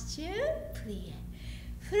attitude. Plie.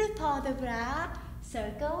 Full pas de bras.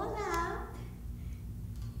 Circle around.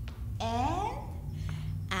 And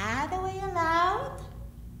other way around.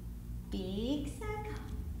 Big circle.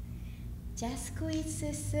 Just squeeze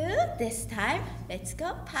through. This time, let's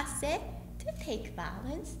go passe to take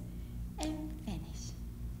balance and finish.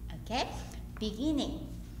 Okay? Beginning.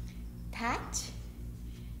 Touch.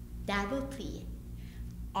 Double plie.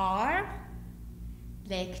 Arm.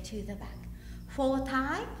 Leg to the back. 4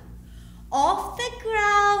 times. Off the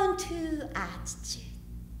ground to attitude.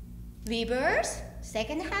 Reverse.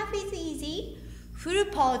 Second half is easy. Full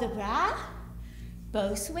pas de bras.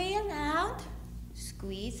 Both way around.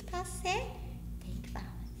 Squeeze passe. Take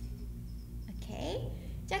balance. Okay?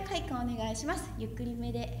 じゃあ、カイ君お願いします。ゆっくり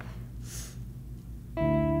めで。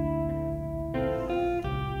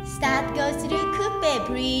Start go through coupe,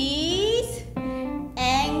 breathe.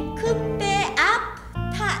 And coupe up,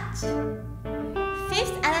 touch.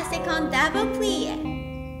 Fifth à la seconde, double plie.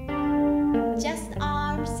 Just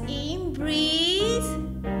arms in, breathe.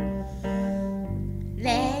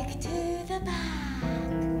 Leg to the back.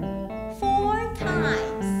 4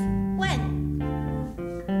 times. 1,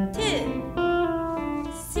 2,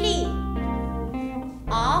 3.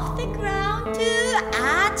 Off the ground to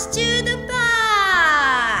attitude the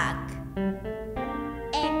back.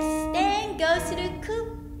 Extend, go through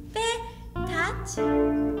coupe, touch.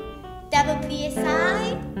 Double plie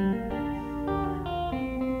side.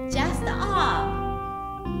 Just arm.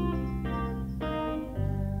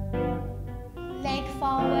 Leg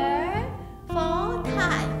forward. 4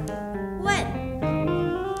 times. 1,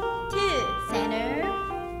 2, center.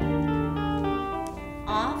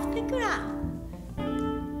 Off the ground.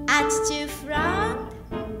 Attitude front.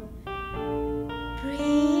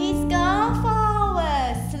 Breathe, go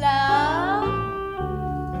forward. Slow.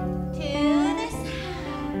 To the side.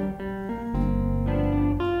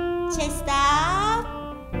 Chest up.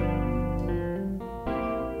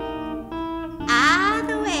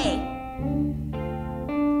 Other way.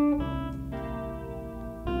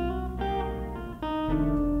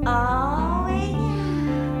 All way down.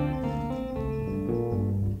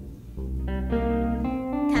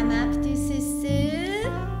 Come up to susu.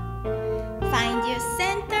 Find your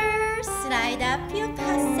center. Slide up your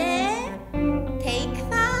passe. Take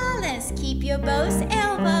balance. Keep your both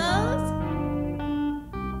elbows.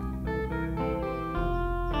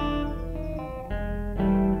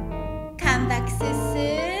 Come back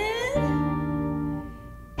susu.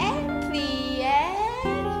 And plie.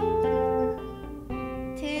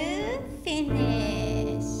 To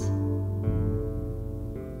finish.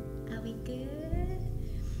 Are we good?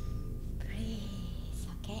 Breathe.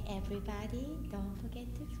 Okay, everybody, don't forget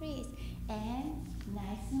to breathe. And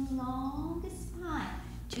nice and long spine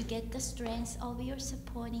to get the strength of your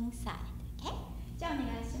supporting side. Okay? じゃあお願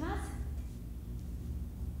いします。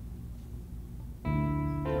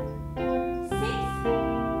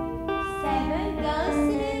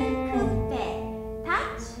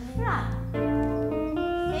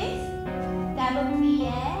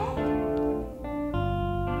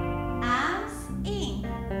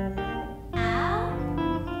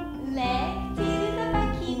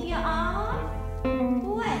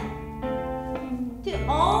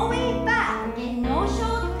All the way back, again, no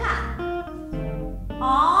shortcut.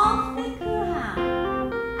 Off the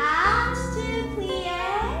ground, out to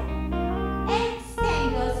plie,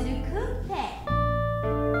 extend, go through coupe.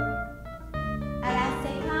 À la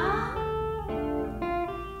seconde,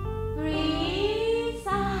 breathe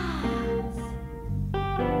out.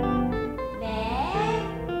 Leg,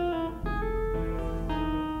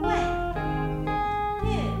 1,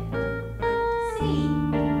 2, 3,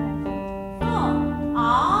 4.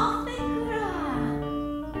 Off the ground.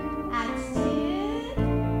 Attitude.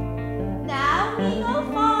 Now we go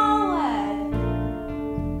forward.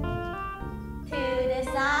 To the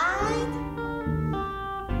side.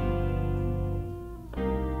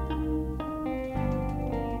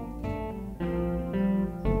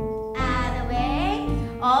 Other way.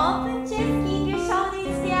 Open chest, keep your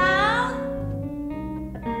shoulders down.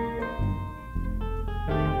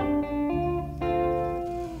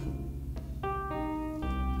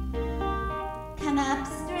 Come up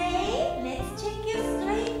straight. Let's check your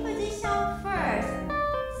straight position first.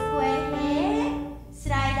 Square head.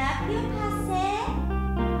 Slide up your passe.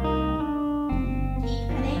 Keep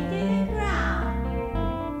connected to the ground.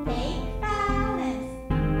 Take balance.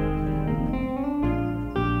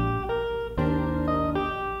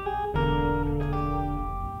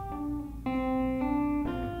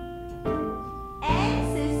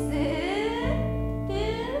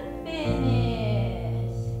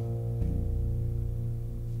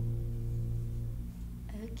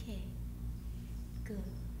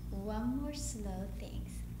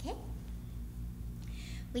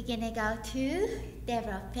 we're gonna go to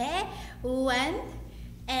développé. 1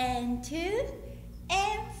 and 2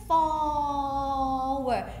 and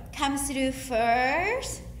forward. Come through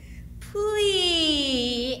first.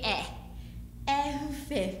 Plie and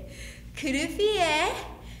fifth. Croupier,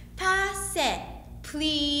 passe,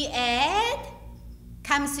 plié.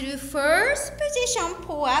 Come through first position,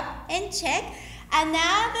 pull up and check.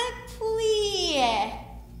 Another plie.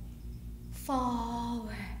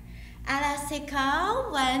 Forward. À la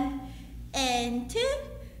second, 1 and 2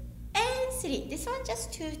 and 3. This one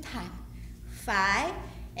just 2 times. 5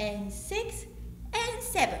 and 6 and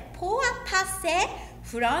 7. Pull up, passe,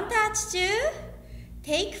 front attitude,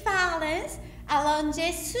 take balance,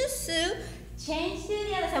 allonge, susu, change to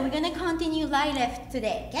the other side. We're going to continue right, left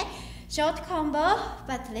today, okay? Short combo,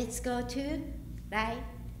 but let's go to right,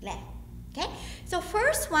 left, okay? So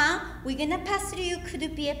first one, we're going to pass through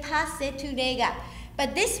croupier, passe to leg up.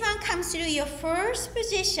 But this one comes through your first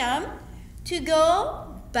position to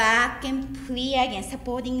go back and plie again,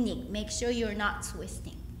 supporting knee. Make sure you're not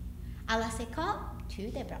twisting. À la seconde,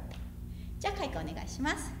 to développé. じゃあ、Kaiくんお願いし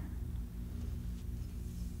ます。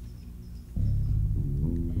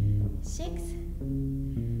6,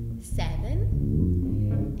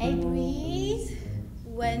 7, 8, breathe.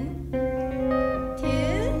 1,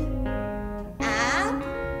 2, up.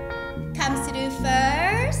 Come through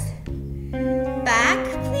first. Back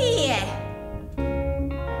plie.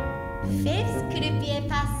 5th, croupier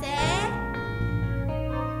passe.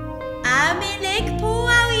 Arm and leg pull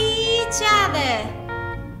out each other.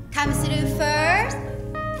 Come through first,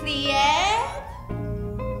 plie.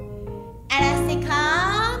 À la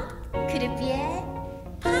seconde, croupier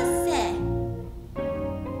passe.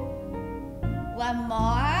 One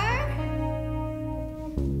more.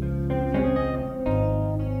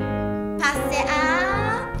 Passe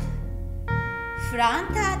up.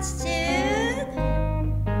 Front attitude.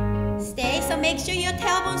 Stay, so make sure your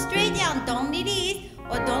tailbone straight down. Don't release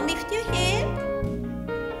or don't lift your hip.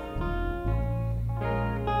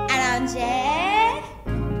 Allonge.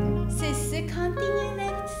 Susu, continue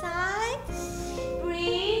left side.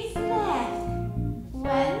 Breathe left. 1.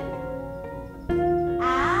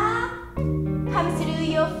 Up. Come through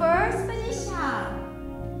your first position.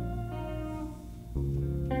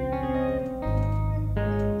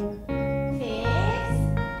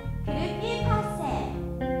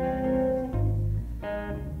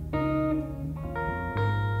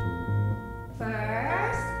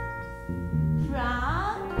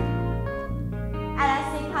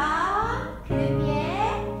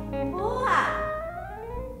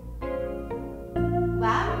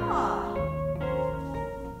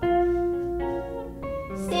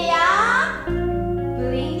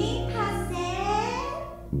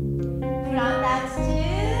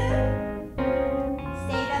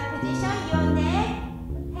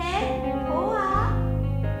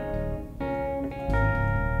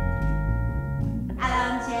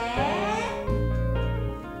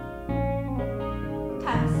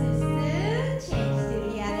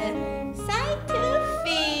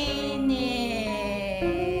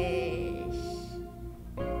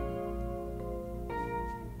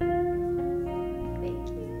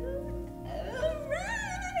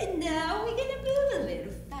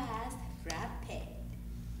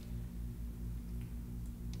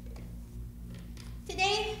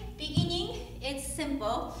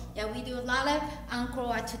 Yeah, we do a lot of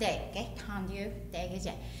encore today. Okay, tendu,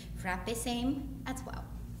 dégagé. Frappe same as well.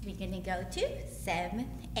 We're gonna go to 7,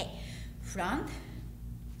 8. Front,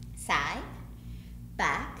 side,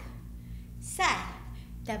 back, side.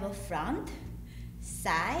 Double front,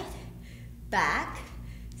 side, back,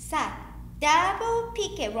 side. Double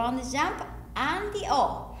piqué, round jump, and the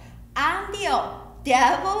O, and the O.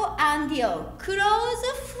 Double and the O. Close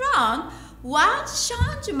the front, one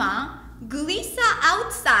changement. Glissa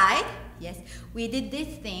outside. Yes, we did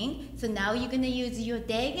this thing. So now you're gonna use your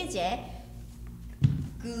dégagé.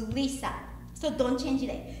 Glissa. So don't change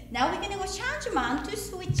it. Now we're gonna go changement to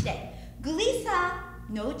switch leg. Glissa,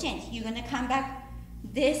 no change. You're gonna come back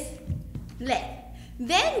this leg.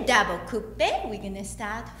 Then double coupe. We're gonna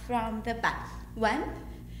start from the back. 1,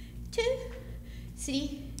 2,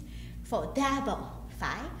 3, 4. Double.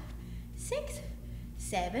 5, 6,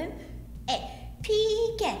 7, 8.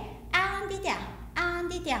 Piqué. And it down,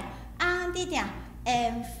 and it down, and it down.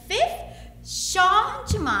 And 5th,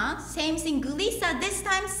 changement, same thing, glissa, this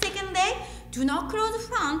time second leg, do not close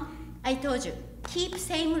front. I told you, keep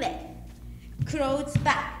same leg. Close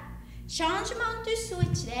back. Changement to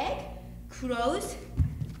switch leg, close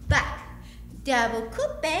back. Double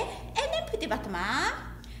coupe, and then petit battement.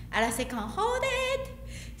 À la seconde, hold it.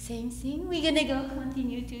 Same thing, we're gonna go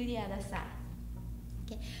continue to the other side.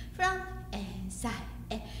 Okay, front and side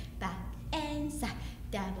and back and side,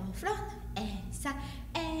 double front and side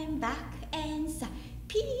and back and side,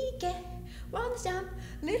 pique, round jump,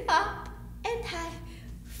 lift up and high,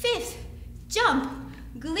 fifth, jump,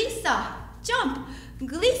 glissa, jump,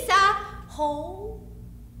 glissa, hold,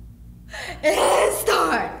 and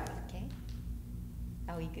start. Okay,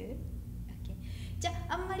 are we good? Okay, じゃ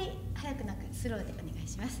ああんまり速くなくスローでお願い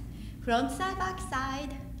します。Front side, back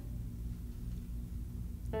side.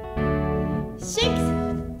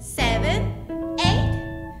 6, 7,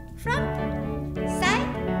 8, front, side,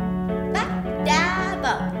 back,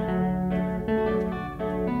 double.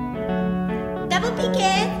 Double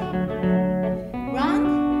piquet.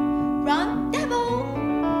 Run, run, double.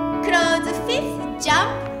 Close the fifth,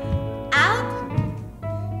 jump, out,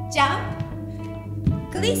 jump.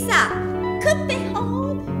 Glissa, coupe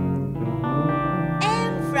hold.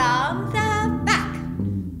 And from the back.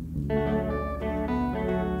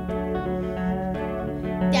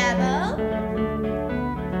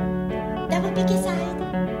 Double piquet side,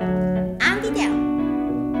 and down.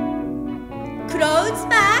 Close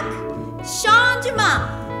back, changement.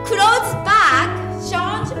 Close back,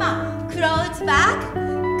 changement. Close back,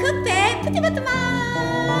 coupe, petit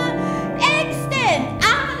battement. Extend,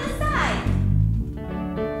 other side.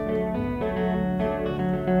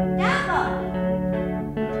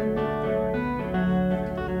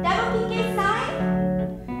 Double piquet side.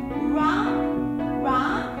 Run,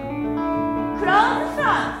 run. Close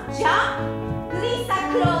front, jump, glissa,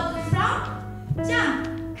 close front, jump,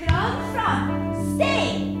 close front, stay,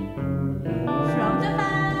 from the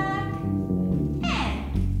back, and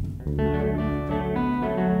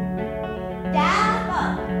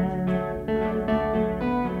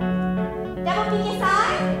double piquet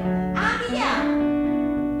side, and down,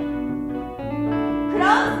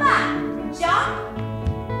 close back, jump,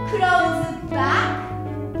 close back,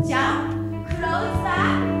 jump, close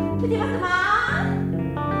back, petit battement.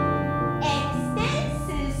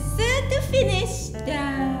 Finished. Good.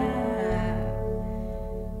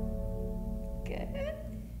 Okay.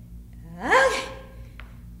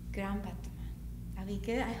 Grand battement. Are we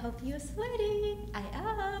good? I hope you're sweating. I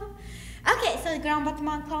am. Okay, so the grand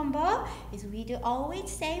battement combo is we do always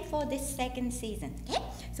same for this second season. Okay,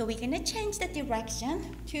 so we're gonna change the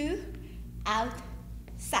direction to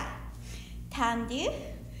outside. Tendu,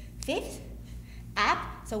 fifth, up.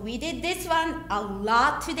 So we did this one a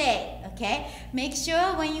lot today, okay? Make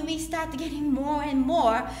sure when we start getting more and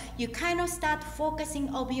more, you kind of start focusing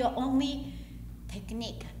on your only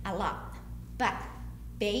technique a lot. But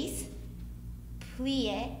bass,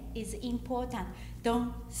 plie is important.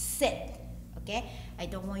 Don't sit, okay? I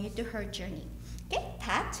don't want you to hurt your knee. Okay,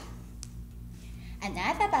 touch.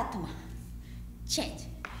 Another battement. Change.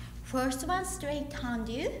 First one straight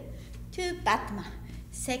tendu to battement.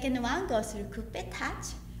 Second one goes through coupe,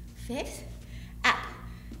 touch, fifth, up.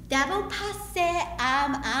 Double passe,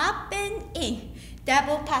 arm up and in.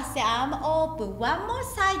 Double passe, arm open. One more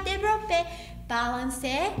side, développé. Balance,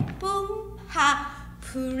 boom, ha.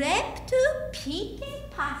 Prep to pique,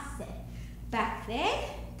 passe. Back leg,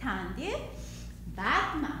 tendu,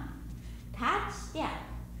 battement. Touch down,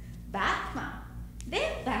 battement.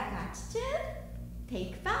 Then back attitude.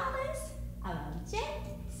 Take balance, allonge,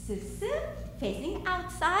 susu. Facing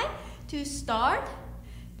outside to start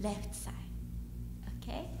left side.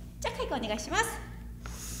 Okay? じゃあ、Kaiくんお願いします。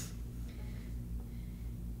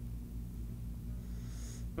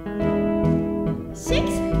6,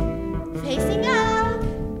 facing out,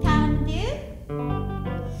 tendu,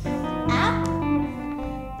 up,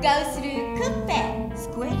 go through coupe,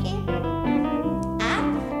 square hip, up,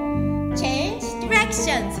 change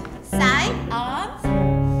directions, side arms,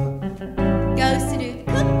 go through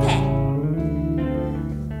coupe.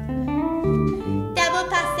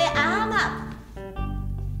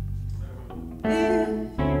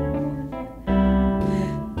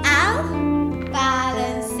 Out,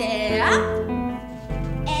 balance,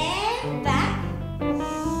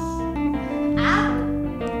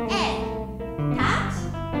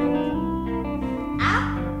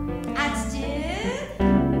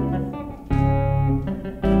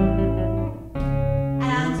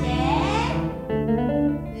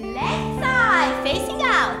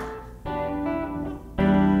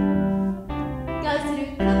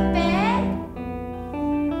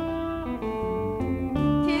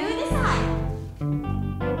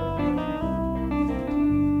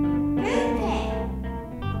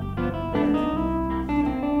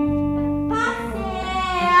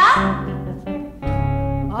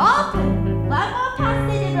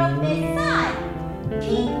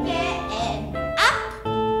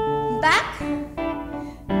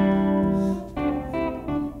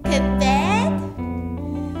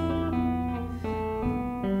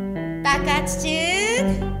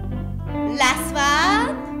 attitude. Last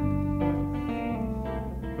one.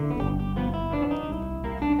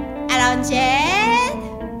 Allonged.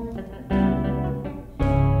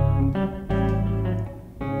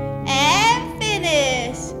 And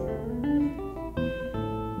finish.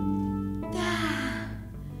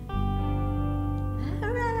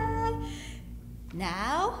 Alright.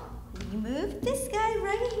 Now we move this guy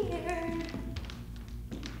right here.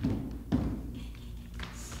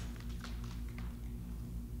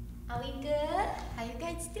 Are we good? How you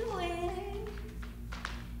guys doing?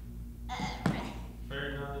 Alright.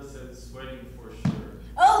 Fernanda said sweating for sure.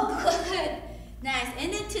 Oh, good. Nice.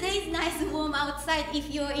 And then today's nice and warm outside if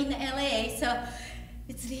you're in LA, so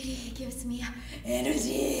it really gives me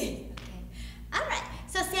energy. Okay. Alright.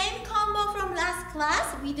 So same combo from last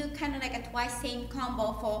class. We do kind of like a twice same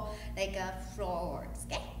combo for like a floor works,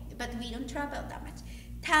 okay? But we don't travel that much.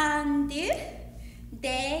 Tandu,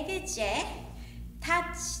 degeje,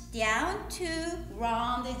 touch down to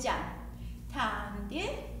round jump. Tandu,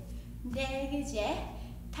 degeje,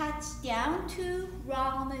 touch down to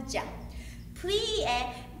round jump. Plie,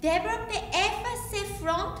 développé, effacé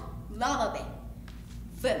front, levez.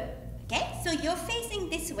 Boom. Okay, so you're facing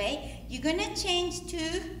this way. You're gonna change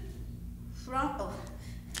to front,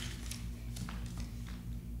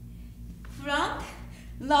 front,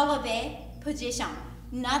 levez position,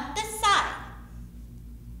 not the side.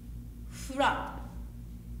 Front.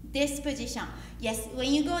 This position. Yes,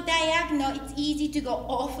 when you go diagonal, it's easy to go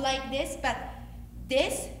off like this, but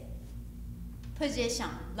this position,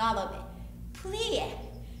 levez. Plie,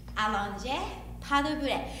 allonge, pas de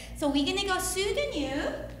bourrée. So we're gonna go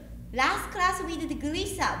soutenu. Last class we did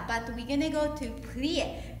glissa, but we're gonna go to plie.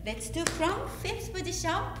 Let's do from fifth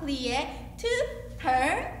position, plie to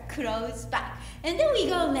turn, close back. And then we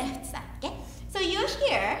go left side, okay? So you're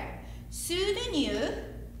here, soutenu,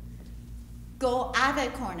 go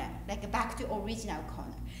other corner, like back to original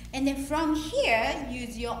corner. And then from here,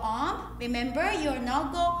 use your arm. Remember, you're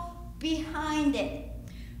not go behind it.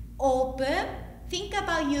 Open, think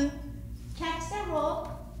about you catch the rope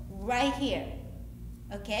right here,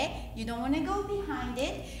 okay? You don't want to go behind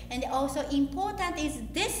it. And also important is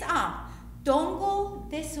this arm, don't go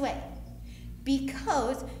this way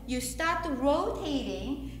because you start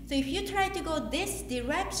rotating. So if you try to go this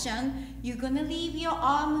direction, you're gonna leave your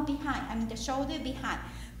arm behind, the shoulder behind.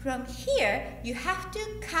 From here, you have to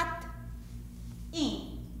cut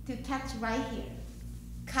in to catch right here.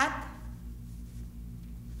 Cut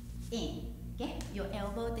in, okay? Your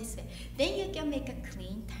elbow this way. Then you can make a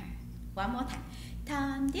clean turn. One more time.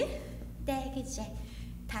 Turn, dégage,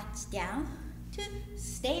 touch down to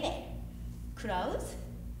stay there. Close,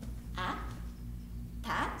 up,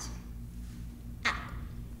 touch, up.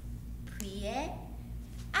 Plie,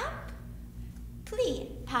 up, plie.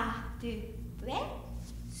 Pas de bourrée,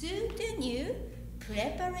 soutenu,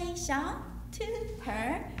 preparation to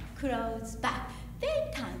turn, close back.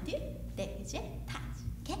 Then turn, dégage, touch.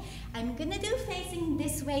 Okay, I'm gonna do facing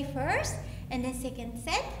this way first, and then second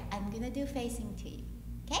set, I'm gonna do facing to you.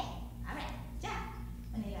 Okay? Alright. じゃあ、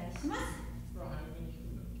お願いします。これ早めに弾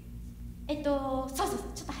くんだっけ？そうそう、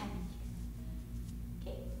ちょっと早めに。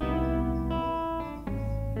Okay.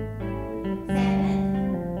 7,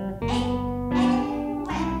 8, and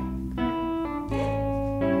 1, 2,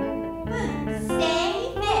 1. Stay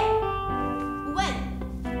there. 1,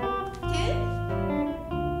 2.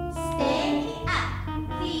 Stay up.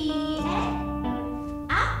 Plie,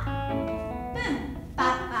 up, boom, pa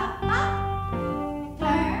pa pa.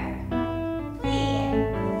 Turn, plie,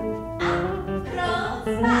 up,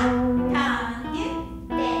 close back. Tendu,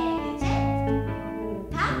 dégage,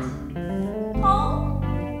 touch, hold.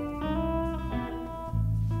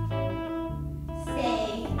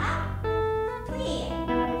 Stay up, plie,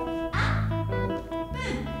 up,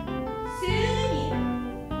 boom, soutenu,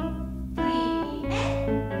 plie,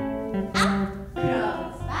 up,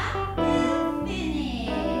 close back to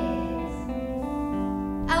finish.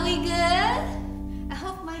 Are we good? I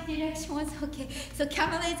hope my direction was okay. So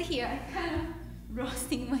camera is here. I'm kind of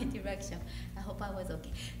roasting my direction. I hope I was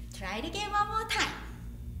okay. Try it again one more time.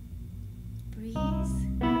 Breathe.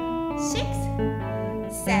 6,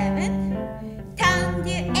 7,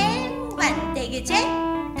 tendu and 1. Dégage,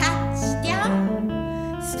 touch down.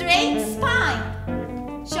 Straight spine.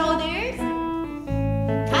 Shoulders.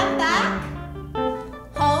 Come back.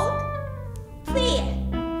 Hold. Plie.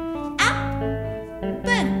 Up.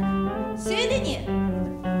 Boom. Soutenu.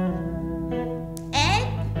 And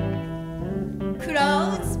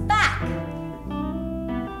close back.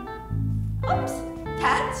 Oops.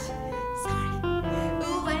 Touch. Sorry.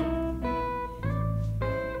 1.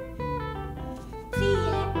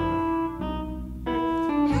 Plie.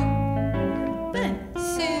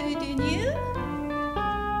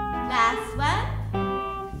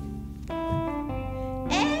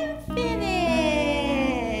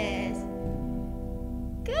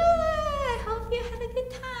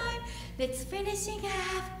 Just finishing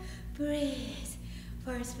up. Breathe.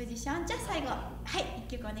 First position. じゃあ最後。はい、1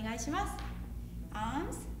曲お願いします。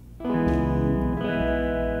Arms.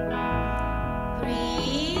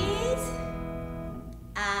 Breathe.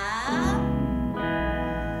 Up.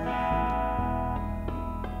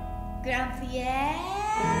 Grand plié.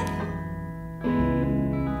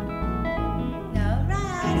 No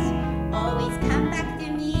rush. Always come back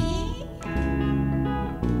to me.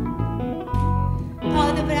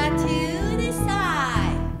 Hold the bra to the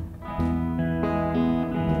side.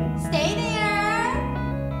 Stay there.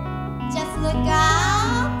 Just look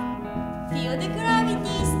up. Feel the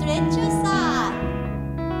gravity. Stretch your side.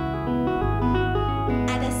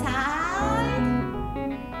 At the side.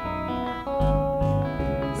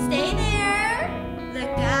 Stay there.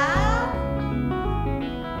 Look up.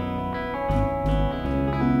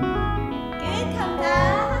 Good. Come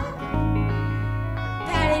back.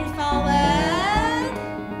 Parent forward.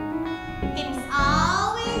 Hips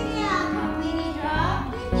always down. Completely drop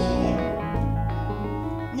your hip.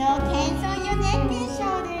 No tense on your neck and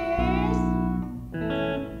shoulders.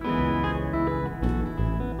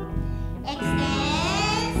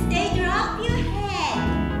 Extend. Stay. Drop your head.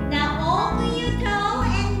 Now open your toe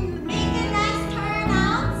and make a nice turn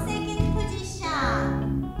out. Second position.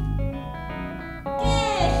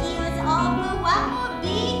 Good. Heels open. One more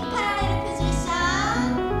big parallel position.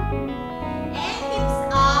 And hips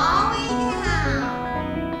always down.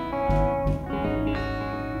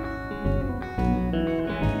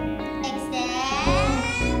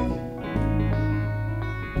 Extend.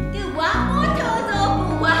 Good. One more toes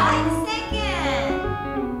open. 1 second.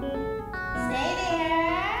 Stay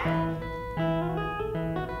there.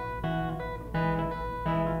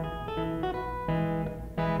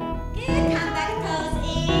 Good. Come back, toes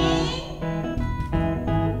in.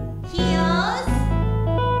 Heels.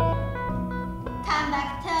 Come back,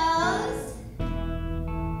 toes.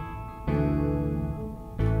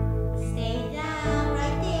 Stay down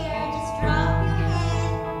right there. Just drop your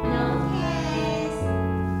head. No tense.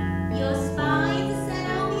 Your spine is the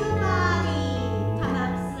center of your body. Come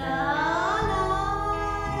up slow.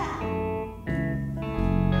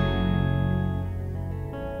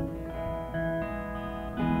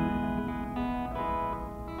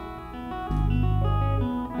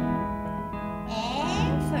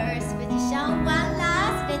 And first position, one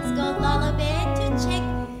last. Let's go a little bit to check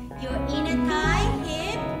your inner thigh,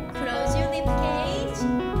 hip. Close your rib cage.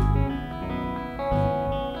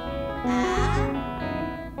 Up.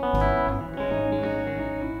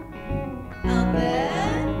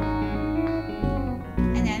 Open.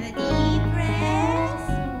 Another deep breath.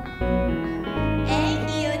 And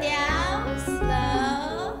heel down,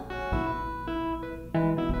 slow.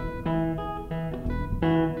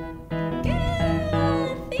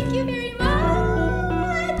 Good. Thank you very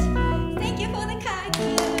much. Thank you for the Kai.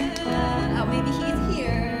 Oh, maybe he's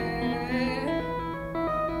here.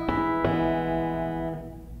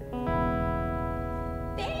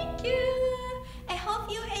 Thank you. I hope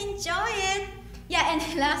you enjoy it. Yeah, and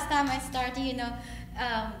last time I started,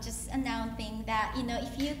 just announcing that,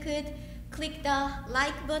 if you could click the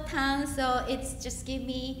like button, so it's just give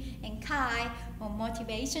me and Kai more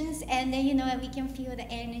motivations, and then, we can feel the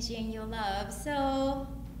energy and your love. So,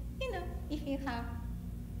 if you have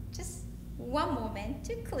just one moment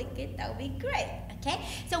to click it, that would be great. Okay,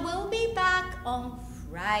 so we'll be back on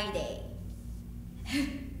Friday.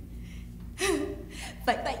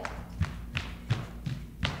 Bye bye.